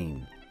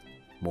 13.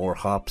 More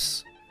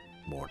hops,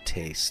 more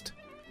taste,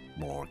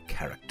 more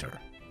character.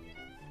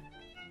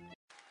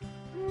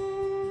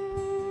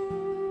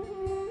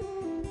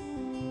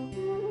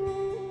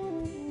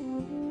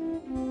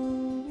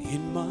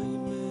 In my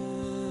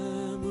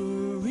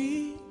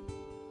memory,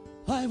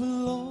 I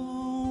will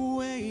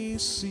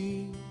always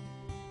see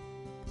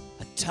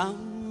a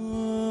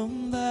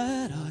town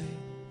that I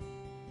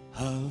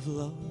have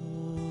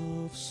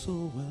loved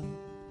so well,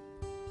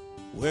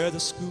 where the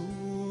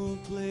school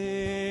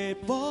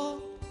played ball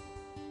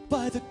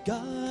by the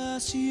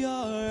gas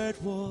yard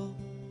wall,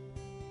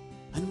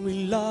 and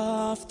we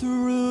laughed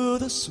through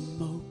the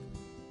smoke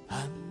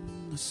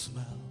and the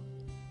smell.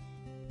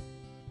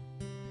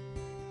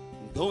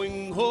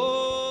 Going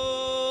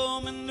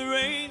home in the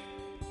rain,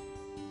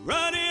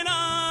 running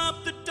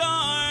up the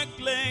dark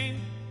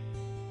lane,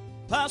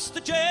 past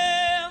the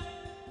jail,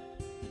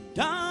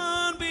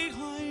 down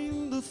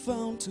behind the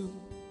fountain.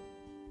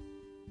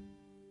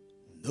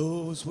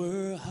 Those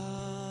were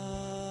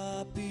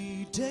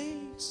happy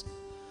days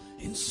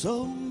in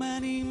so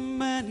many,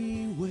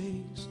 many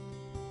ways,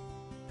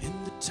 in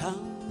the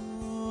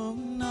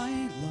town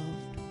I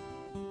loved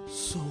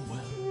so well.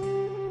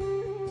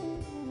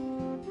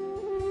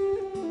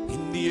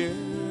 In the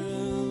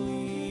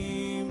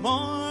early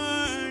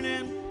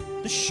morning,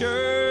 the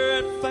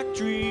shirt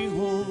factory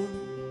horn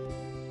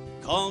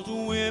called the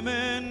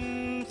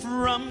women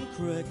from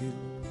Craic,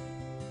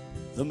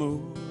 the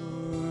moor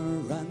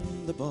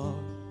and the bar,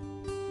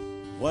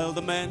 while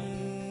the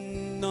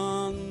men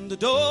on the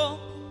door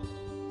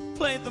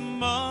played the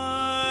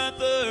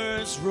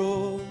mother's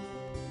role,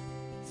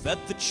 fed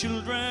the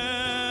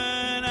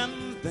children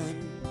and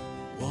then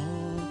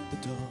walked the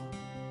dog.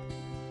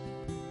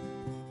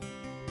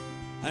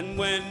 And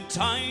when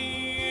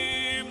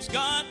times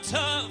got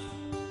tough,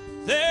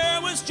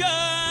 there was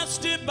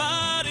just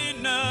about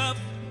enough,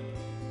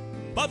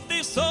 but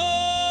they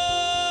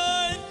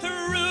saw it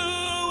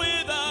through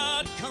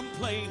without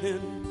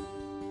complaining.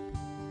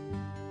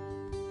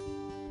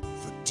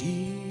 For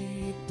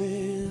deep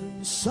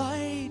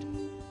inside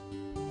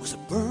was a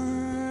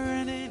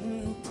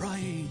burning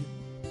pride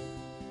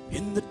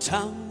in the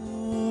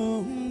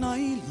town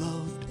I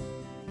loved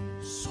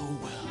so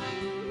well.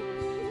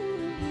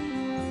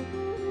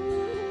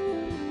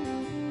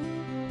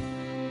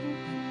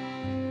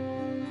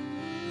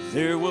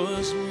 There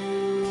was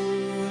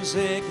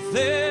music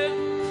there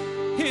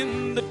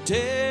in the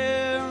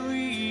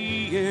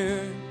dairy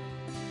air,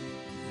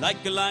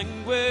 like a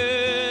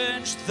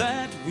language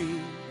that we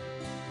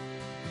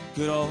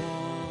could all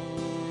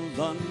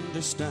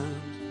understand.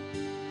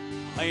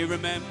 I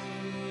remember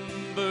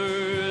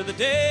the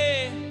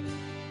day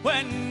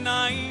when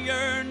I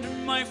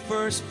earned my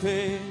first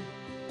pay,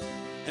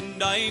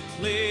 and I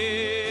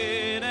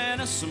played in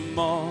a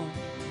small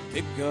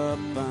pickup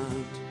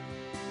band.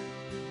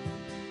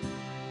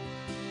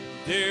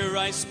 There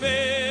I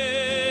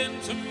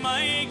spent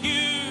my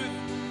youth,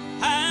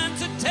 and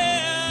to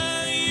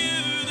tell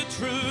you the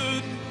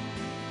truth,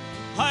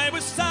 I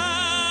was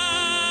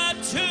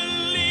sad to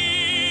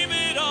leave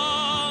it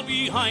all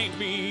behind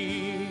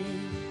me.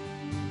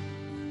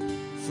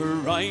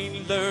 For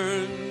I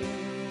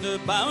learned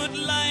about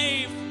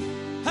life,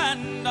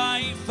 and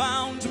I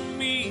found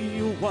me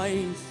a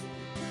wife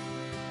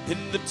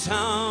in the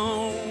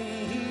town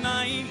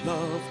I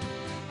loved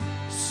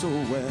so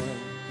well.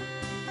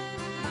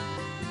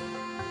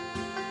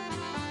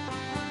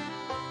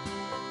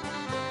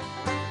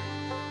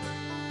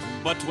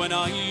 But when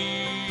I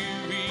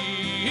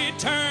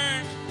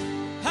returned,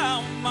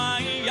 how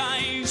my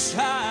eyes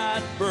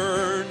had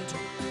burned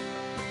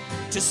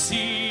to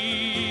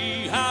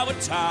see how a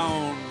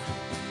town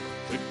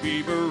could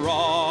be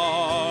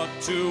brought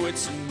to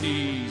its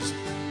knees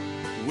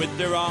with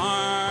their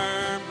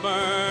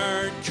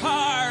armored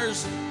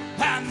cars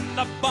and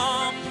the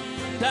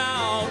bombed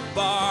out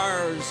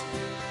bars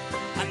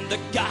and the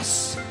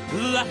gas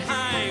that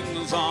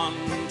hangs on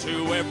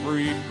to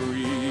every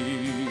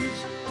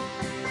breeze.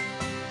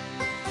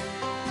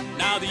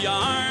 Now the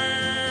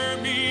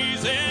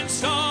army's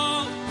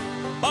installed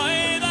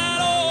by that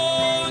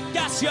old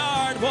gas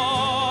yard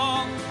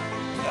wall,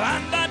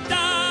 and the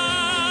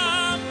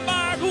damn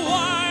barbed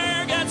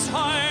wire gets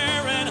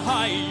higher and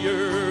higher.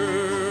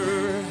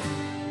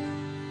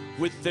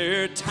 with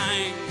their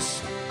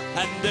tanks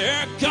and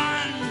their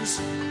guns.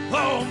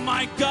 Oh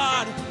my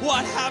God,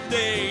 what have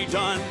they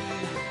done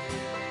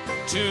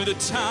to the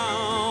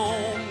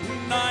town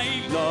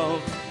I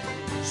love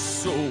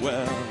so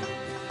well?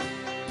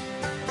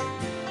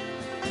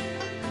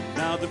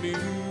 Now the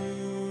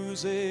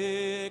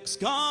music's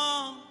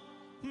gone,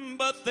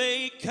 but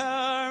they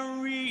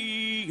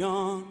carry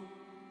on,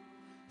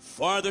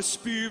 for their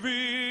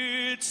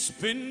spirit's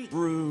been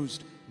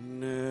bruised,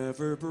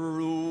 never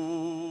broken.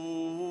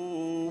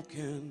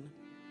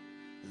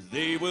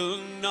 They will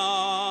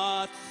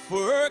not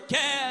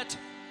forget,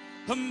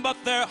 but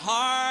their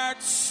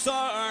hearts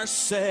are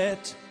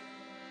set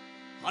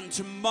on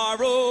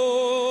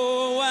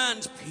tomorrow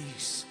and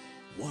peace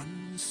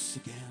once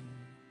again.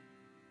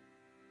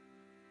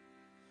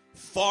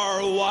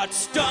 For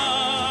what's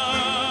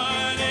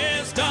done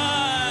is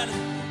done,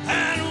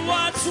 and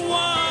what's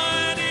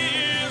won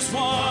is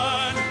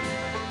won,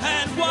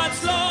 and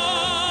what's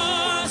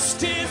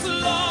lost is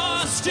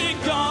lost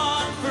and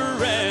gone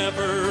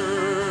forever.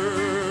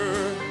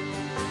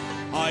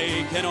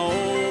 I can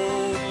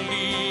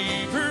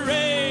only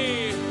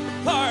pray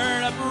for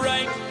a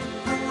bright,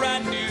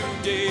 brand new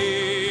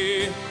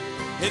day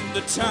in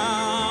the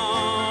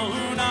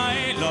town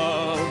I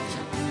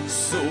loved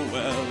so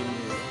well.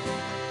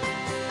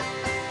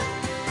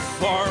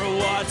 For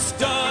what's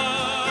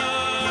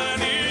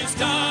done is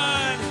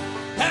done,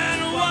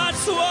 and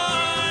what's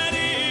won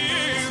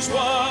is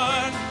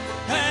won,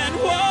 and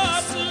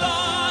what's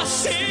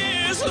lost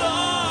is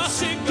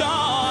lost and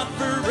gone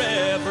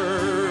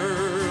forever.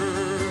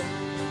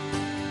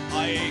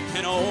 I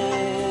can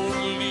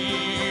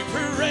only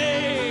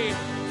pray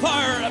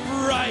for a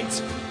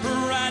bright,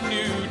 brand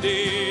new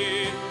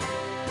day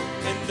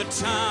in the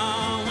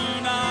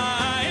town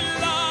I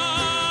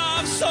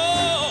love so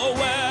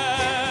well.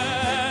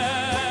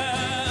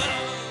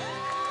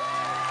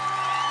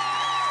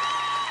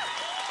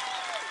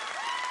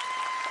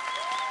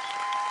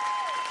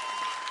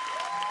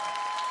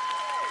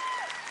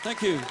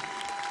 Thank you.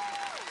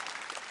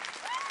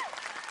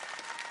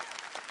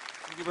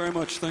 Thank you very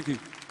much. Thank you.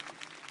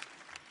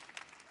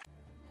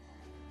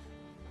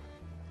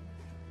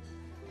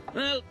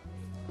 Well,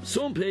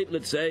 some people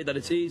would say that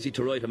it's easy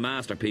to write a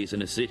masterpiece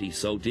in a city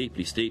so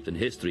deeply steeped in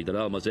history that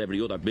almost every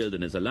other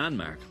building is a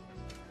landmark.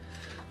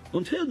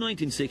 Until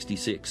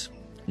 1966,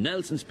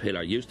 Nelson's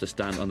Pillar used to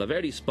stand on the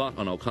very spot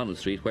on O'Connell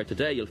Street where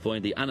today you'll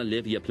find the Anna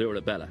Livia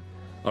Pluribella,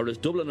 or as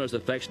Dubliners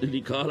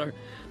affectionately call her,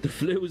 the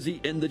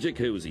floozy in the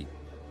jacuzzi.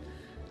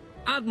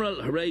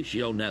 Admiral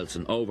Horatio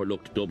Nelson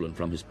overlooked Dublin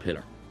from his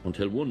pillar,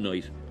 until one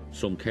night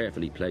some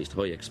carefully placed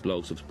high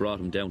explosives brought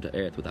him down to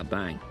earth with a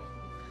bang.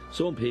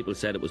 Some people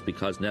said it was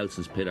because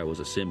Nelson's Pillar was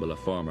a symbol of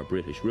former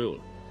British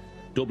rule.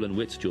 Dublin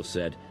wits just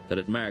said that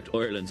it marked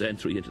Ireland's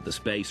entry into the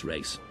space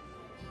race.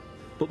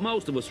 But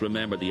most of us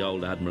remember the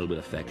old Admiral with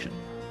affection.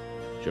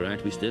 Sure,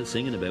 aren't we still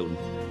singing about him?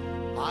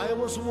 I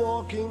was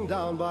walking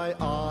down by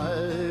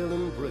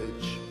Island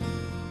Bridge,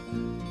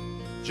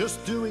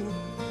 just doing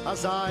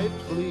as I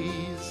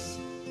please.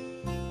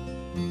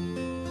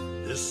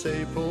 This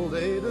April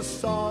day the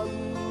sun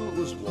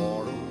was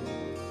warm,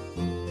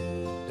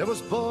 there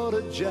was but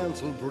a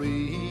gentle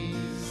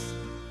breeze.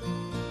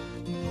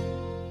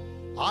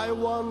 I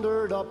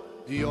wandered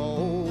up the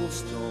old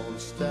stone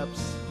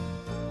steps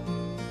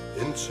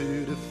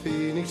into the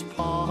Phoenix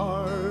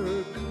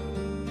Park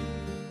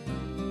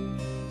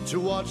to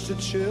watch the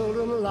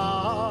children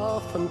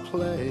laugh and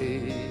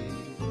play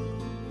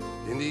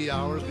in the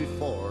hours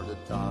before the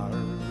dark.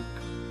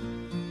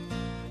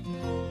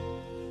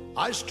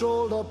 I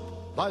strolled up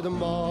by the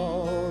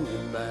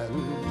monument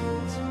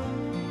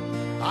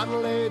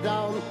and lay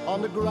down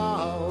on the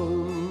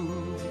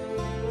ground.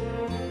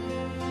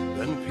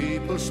 Then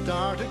people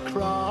started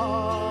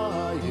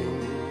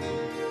crying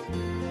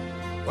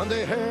when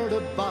they heard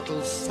a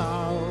battle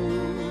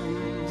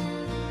sound.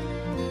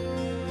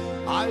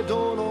 I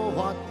don't know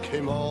what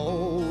came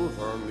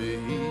over me.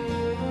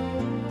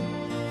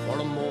 For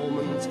a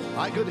moment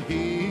I could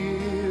hear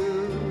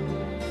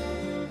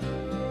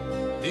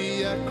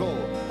the echo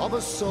of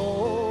a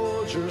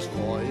soldier's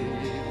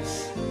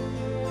voice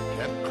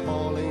kept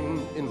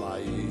calling in my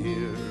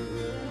ear.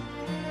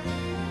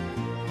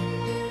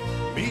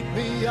 Meet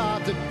me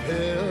at the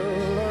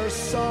pillar,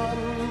 son.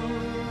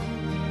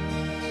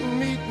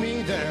 Meet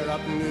me there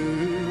at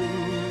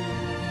noon.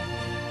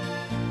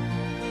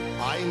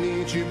 I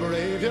need you,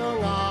 brave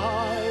young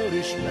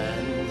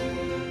Irishmen.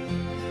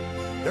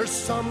 There's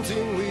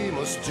something we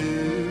must do.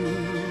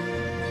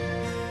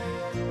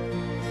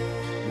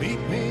 Meet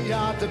me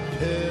at the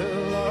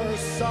pillar,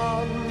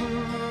 son.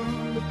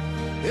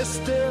 It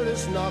still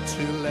is not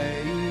too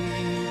late.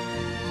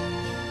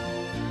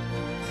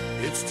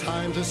 It's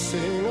time to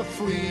sing a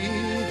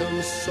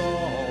freedom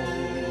song.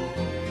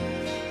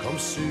 Come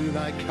soon,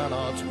 I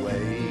cannot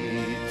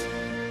wait.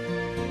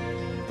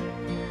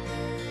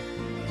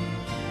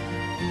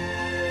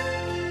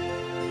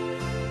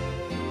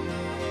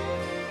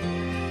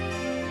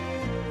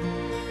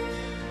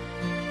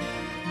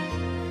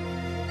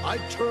 I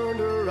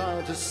turned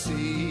around to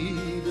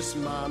see this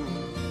man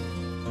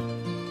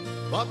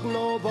but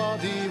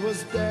nobody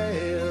was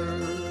there.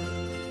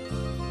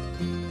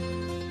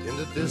 In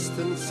the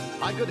distance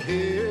I could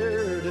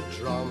hear the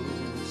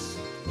drums,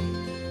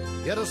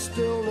 yet a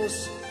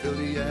stillness filled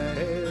the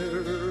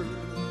air.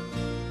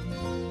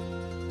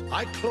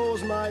 I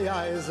closed my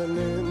eyes and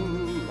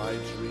in my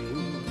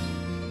dream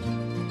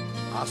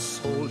a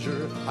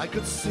soldier I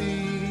could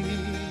see.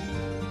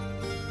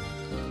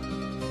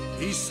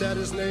 He said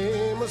his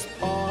name was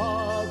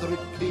Padre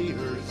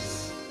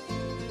Piers,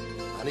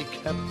 and he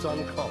kept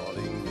on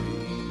calling me.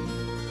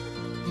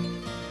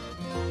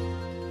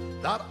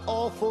 That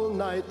awful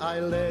night I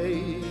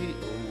lay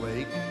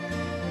awake,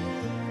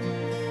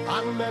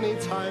 and many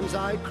times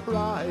I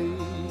cried.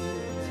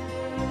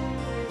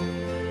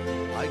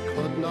 I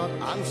could not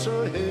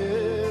answer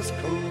his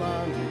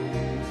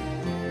command,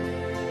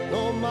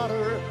 no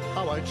matter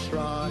how I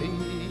tried.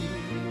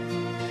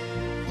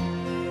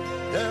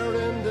 There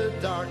in the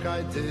dark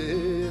I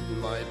did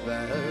my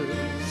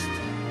best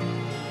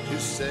to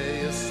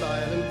say a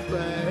silent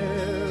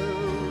prayer,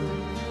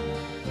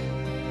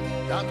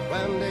 that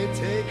when they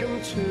take him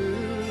to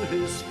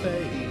his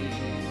fate,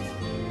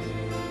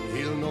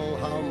 he'll know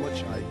how much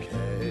I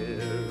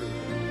care.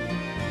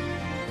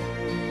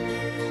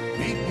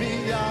 Meet me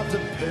at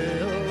the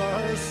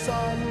Pillar,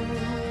 son,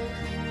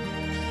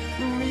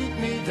 meet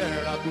me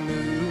there at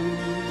noon.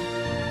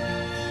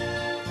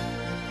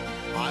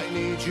 I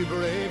need you,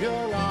 brave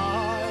young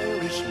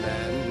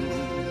Irishmen,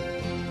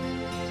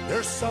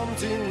 there's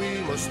something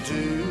we must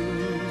do.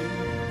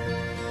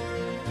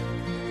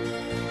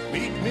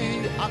 Meet me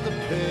at the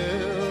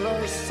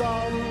Pillar,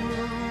 son,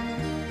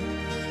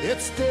 it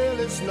still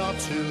is not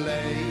too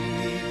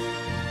late.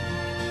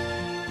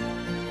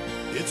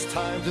 It's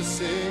time to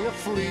sing a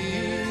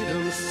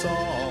freedom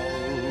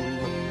song,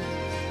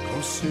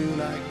 come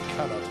soon, I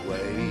cannot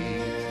wait.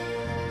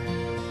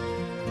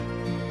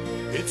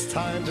 It's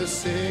time to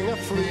sing a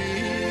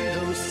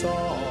freedom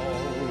song,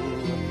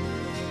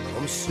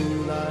 come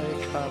soon, I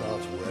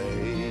cannot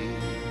wait.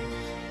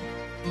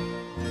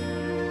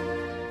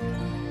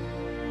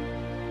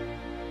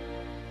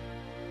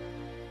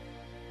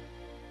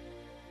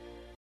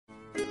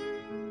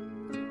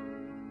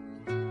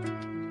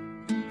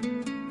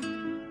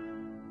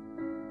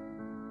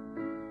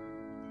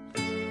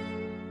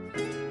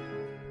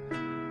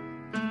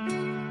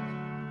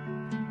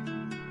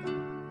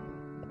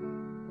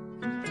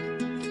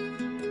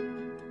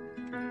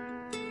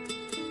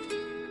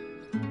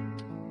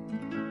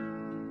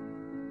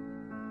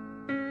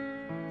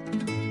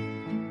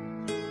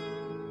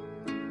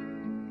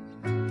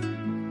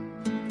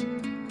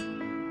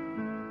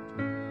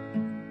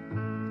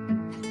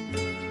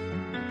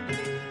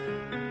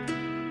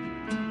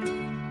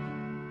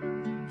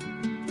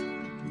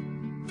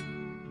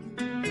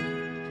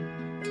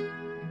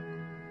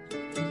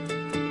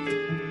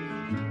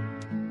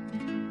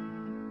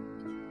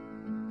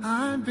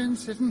 I've been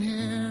sitting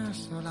here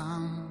so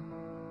long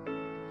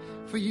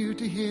for you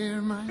to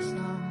hear my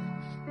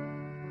songs,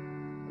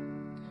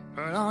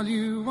 but all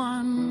you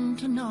want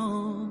to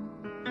know,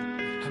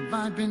 have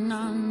I been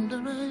on the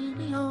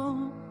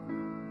radio?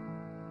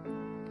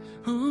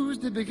 Who's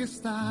the biggest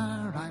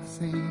star I've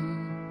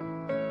seen?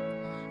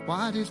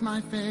 What is my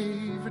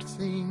favorite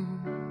scene?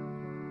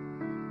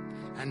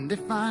 And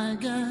if I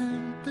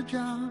get the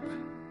job,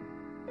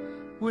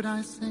 would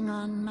I sing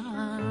on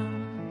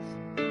Mars?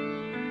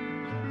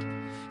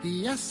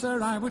 Yes,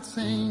 sir, I would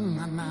sing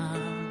on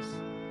Mars.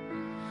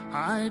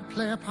 I'd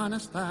play upon a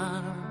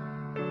star.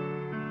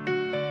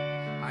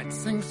 I'd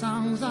sing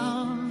songs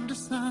of the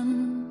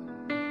sun.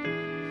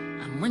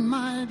 And when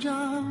my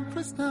job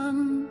was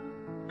done,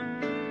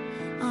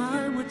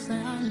 I would say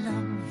I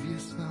love you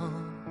so.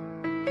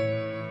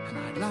 And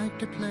I'd like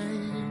to play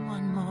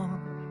one more,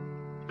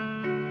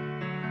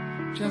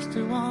 just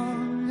to all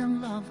young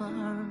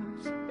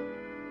lovers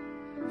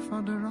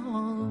for the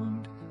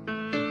road.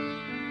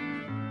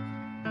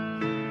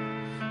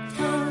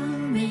 Tell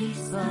me,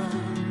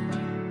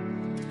 son,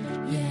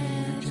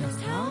 yeah,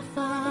 just how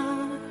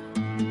far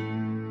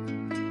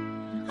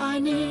I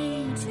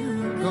need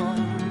to go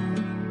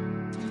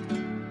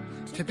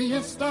to be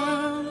a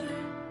star.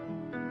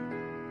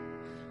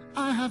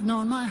 I have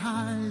known my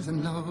highs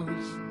and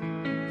lows.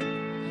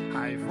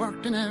 I've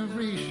worked in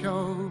every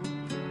show.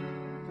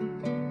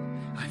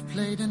 I've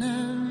played in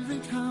every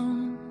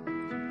town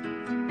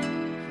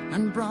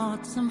and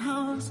brought some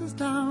houses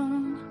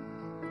down.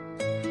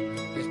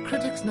 Yet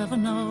critics never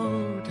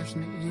notice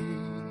me.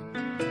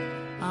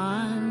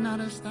 I'm not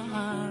a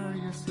star,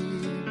 you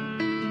see.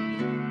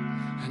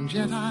 And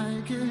yet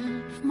I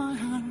give my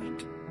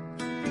heart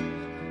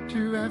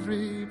to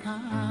every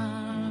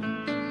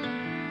part.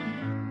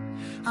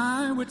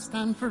 I would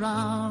stand for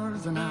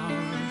hours and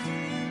hours.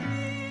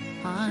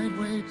 I'd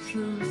wade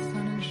through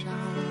sun and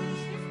showers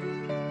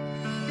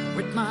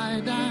with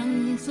my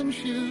dancing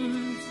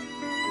shoes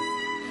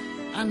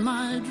and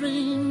my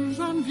dreams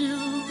on view.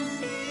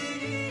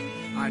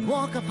 I'd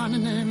walk upon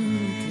an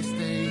empty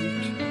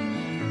stage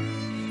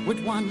with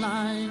one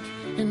light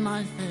in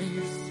my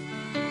face,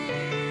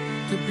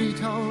 to be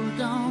told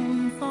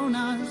don't phone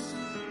us,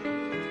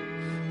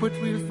 but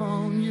we'll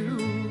phone you.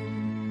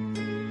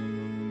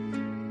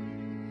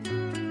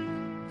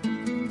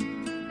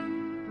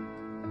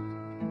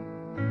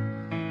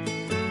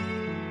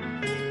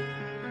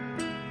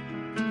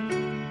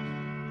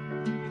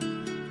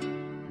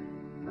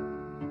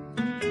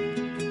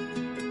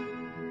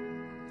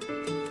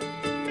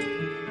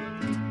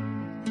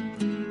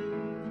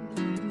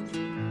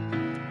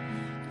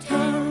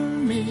 Tell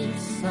me,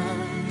 sir,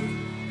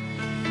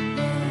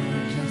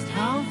 just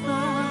how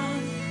far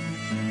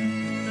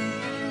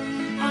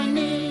I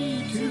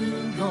need to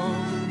go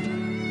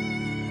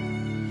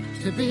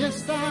to be a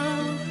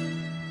star.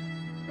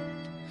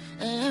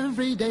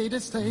 Every day the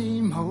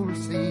same old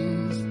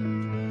scenes,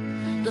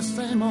 the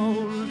same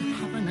old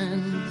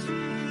happenings,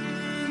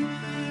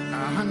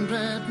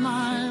 100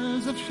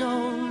 miles of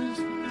shows,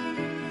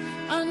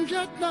 and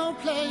yet no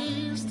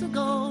place to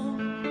go.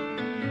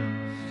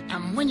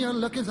 And when your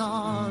luck is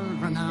all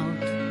run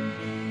out,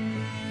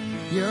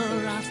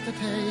 you're asked to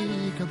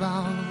take a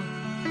bow.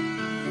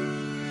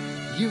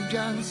 You've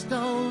just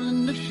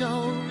stolen the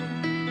show,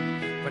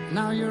 but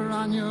now you're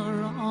on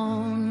your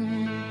own.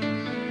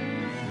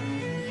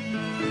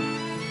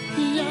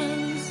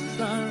 Yes,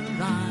 sir,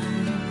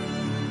 I'm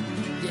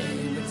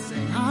David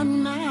sing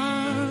on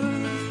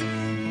Mars.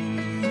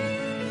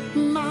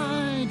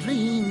 My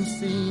dream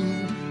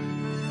scene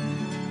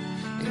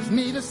is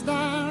me the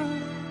star,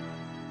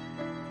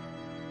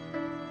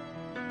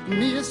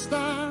 me a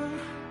star.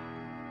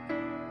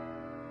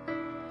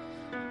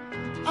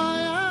 I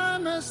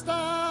am a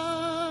star.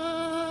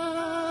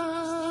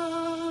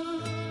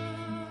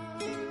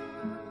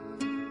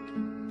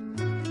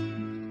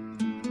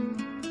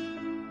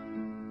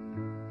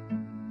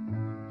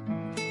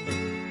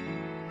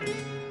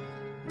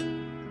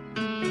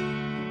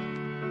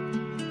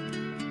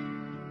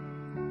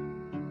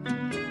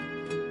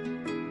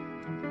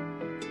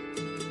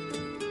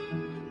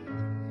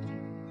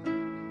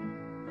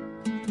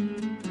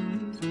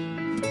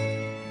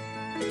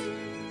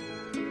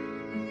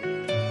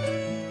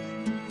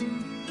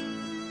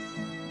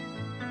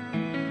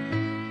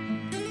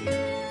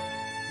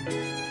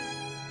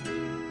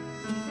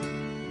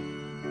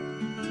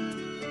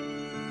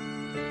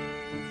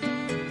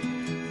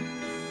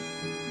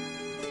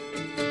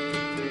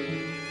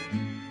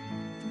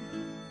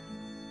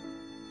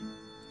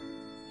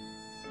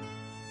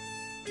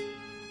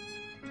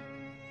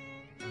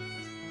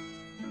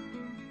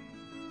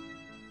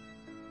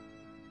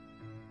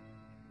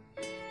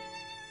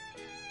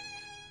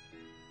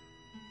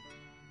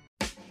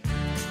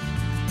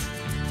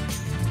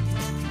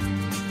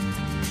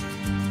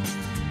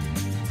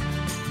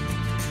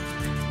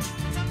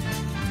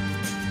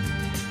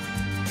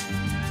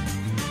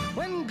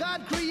 When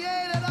God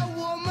created a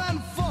woman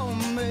for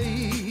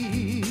me,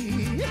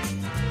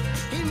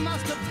 He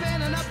must have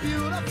been in a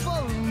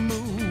beautiful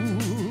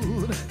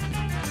mood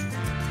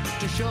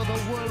to show the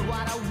world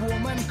what a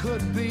woman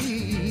could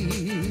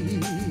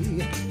be.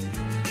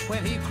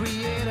 When He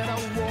created a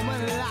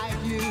woman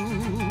like you,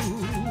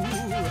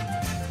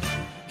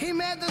 He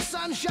made the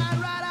sun shine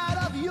right out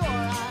of your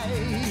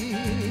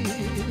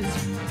eyes.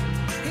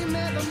 He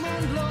made the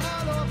moon glow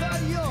all over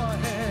your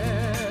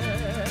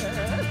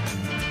head.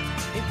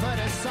 He put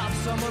a soft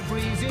summer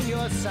breeze in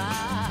your sides,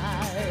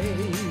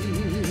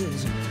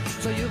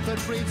 so you could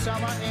breathe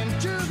summer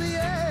into the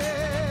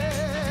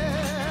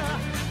air.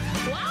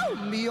 Wow,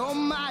 me, oh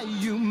my,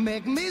 you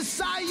make me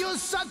sigh. You're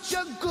such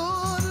a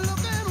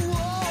good-looking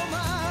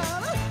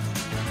woman.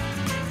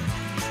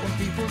 When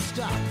people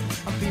stop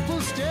and people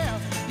stare,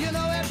 you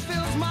know it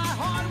fills my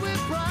heart with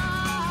pride.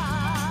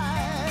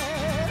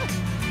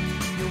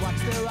 You watch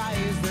their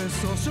eyes, they're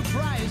so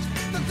surprised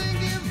to think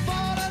you've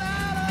fallen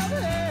out of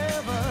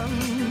heaven.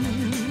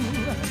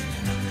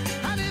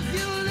 And if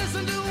you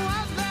listen to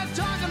what they're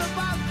talking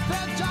about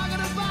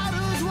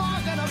who's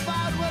walking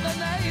about with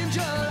an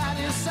angel at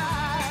his side.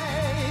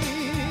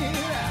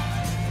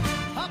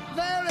 Up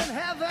there in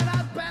heaven, I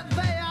bet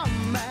they are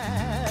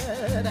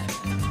mad.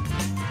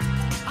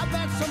 I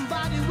bet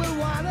somebody will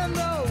want to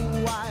know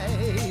why.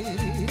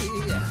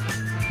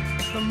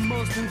 The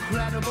most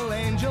incredible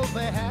angel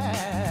they had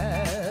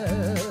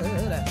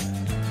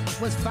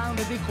was found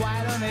to be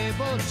quite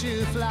unable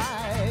to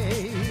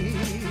fly.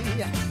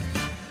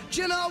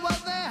 Do you know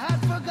what they had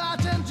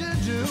forgotten to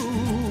do?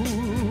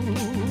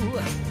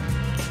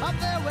 Up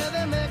there where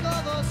they make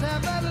all those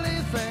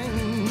heavenly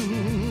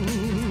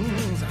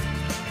things,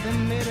 they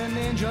made an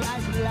angel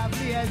as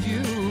lovely as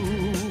you,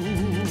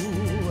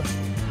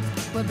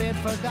 but they'd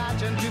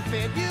forgotten to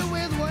fit you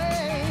with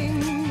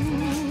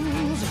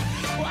wings.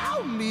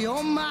 Wow, me,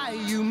 oh my,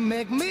 you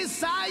make me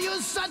sigh.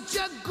 You're such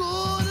a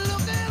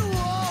good-looking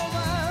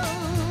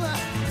woman.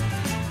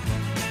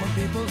 When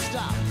people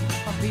stop,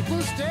 when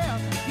people stare,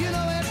 you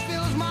know it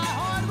fills my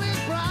heart with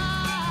pride.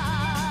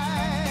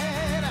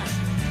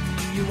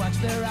 You watch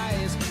their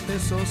eyes, they're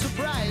so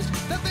surprised.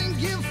 They think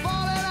you've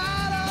fallen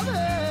out of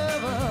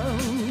heaven.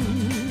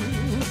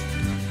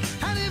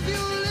 And if you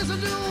listen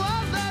to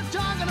what they're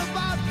talking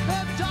about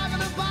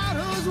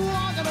who's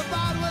walking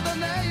about with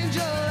an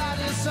angel at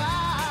his side.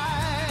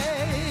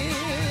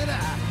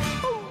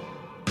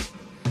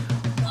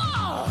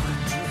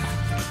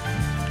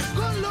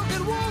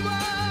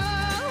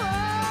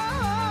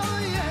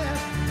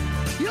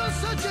 You're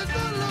such a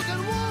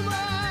good-looking woman.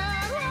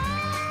 Oh,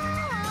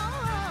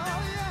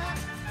 yeah.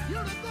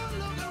 You're a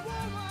good-looking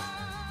woman.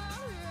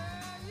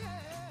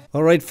 Yeah.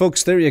 All right,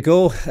 folks, there you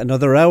go.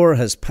 Another hour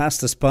has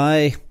passed us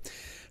by.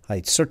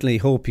 I certainly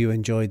hope you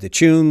enjoyed the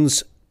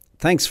tunes.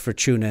 Thanks for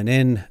tuning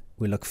in.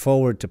 We look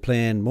forward to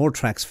playing more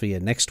tracks for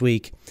you next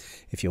week.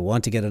 If you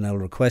want to get an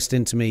old request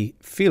into me,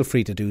 feel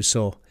free to do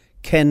so.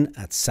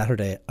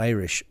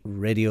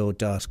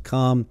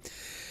 ken@SaturdayIrishRadio.com.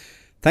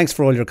 Thanks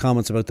for all your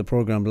comments about the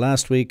programme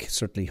last week.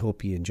 Certainly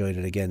hope you enjoyed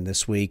it again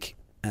this week.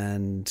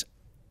 And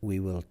we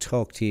will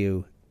talk to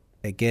you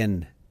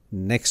again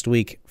next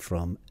week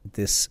from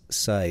this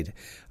side.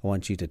 I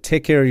want you to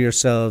take care of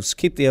yourselves,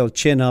 keep the old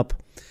chin up,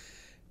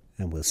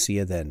 and we'll see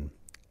you then.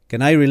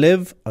 Can I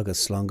relive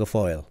Agus Slán go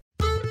fóill?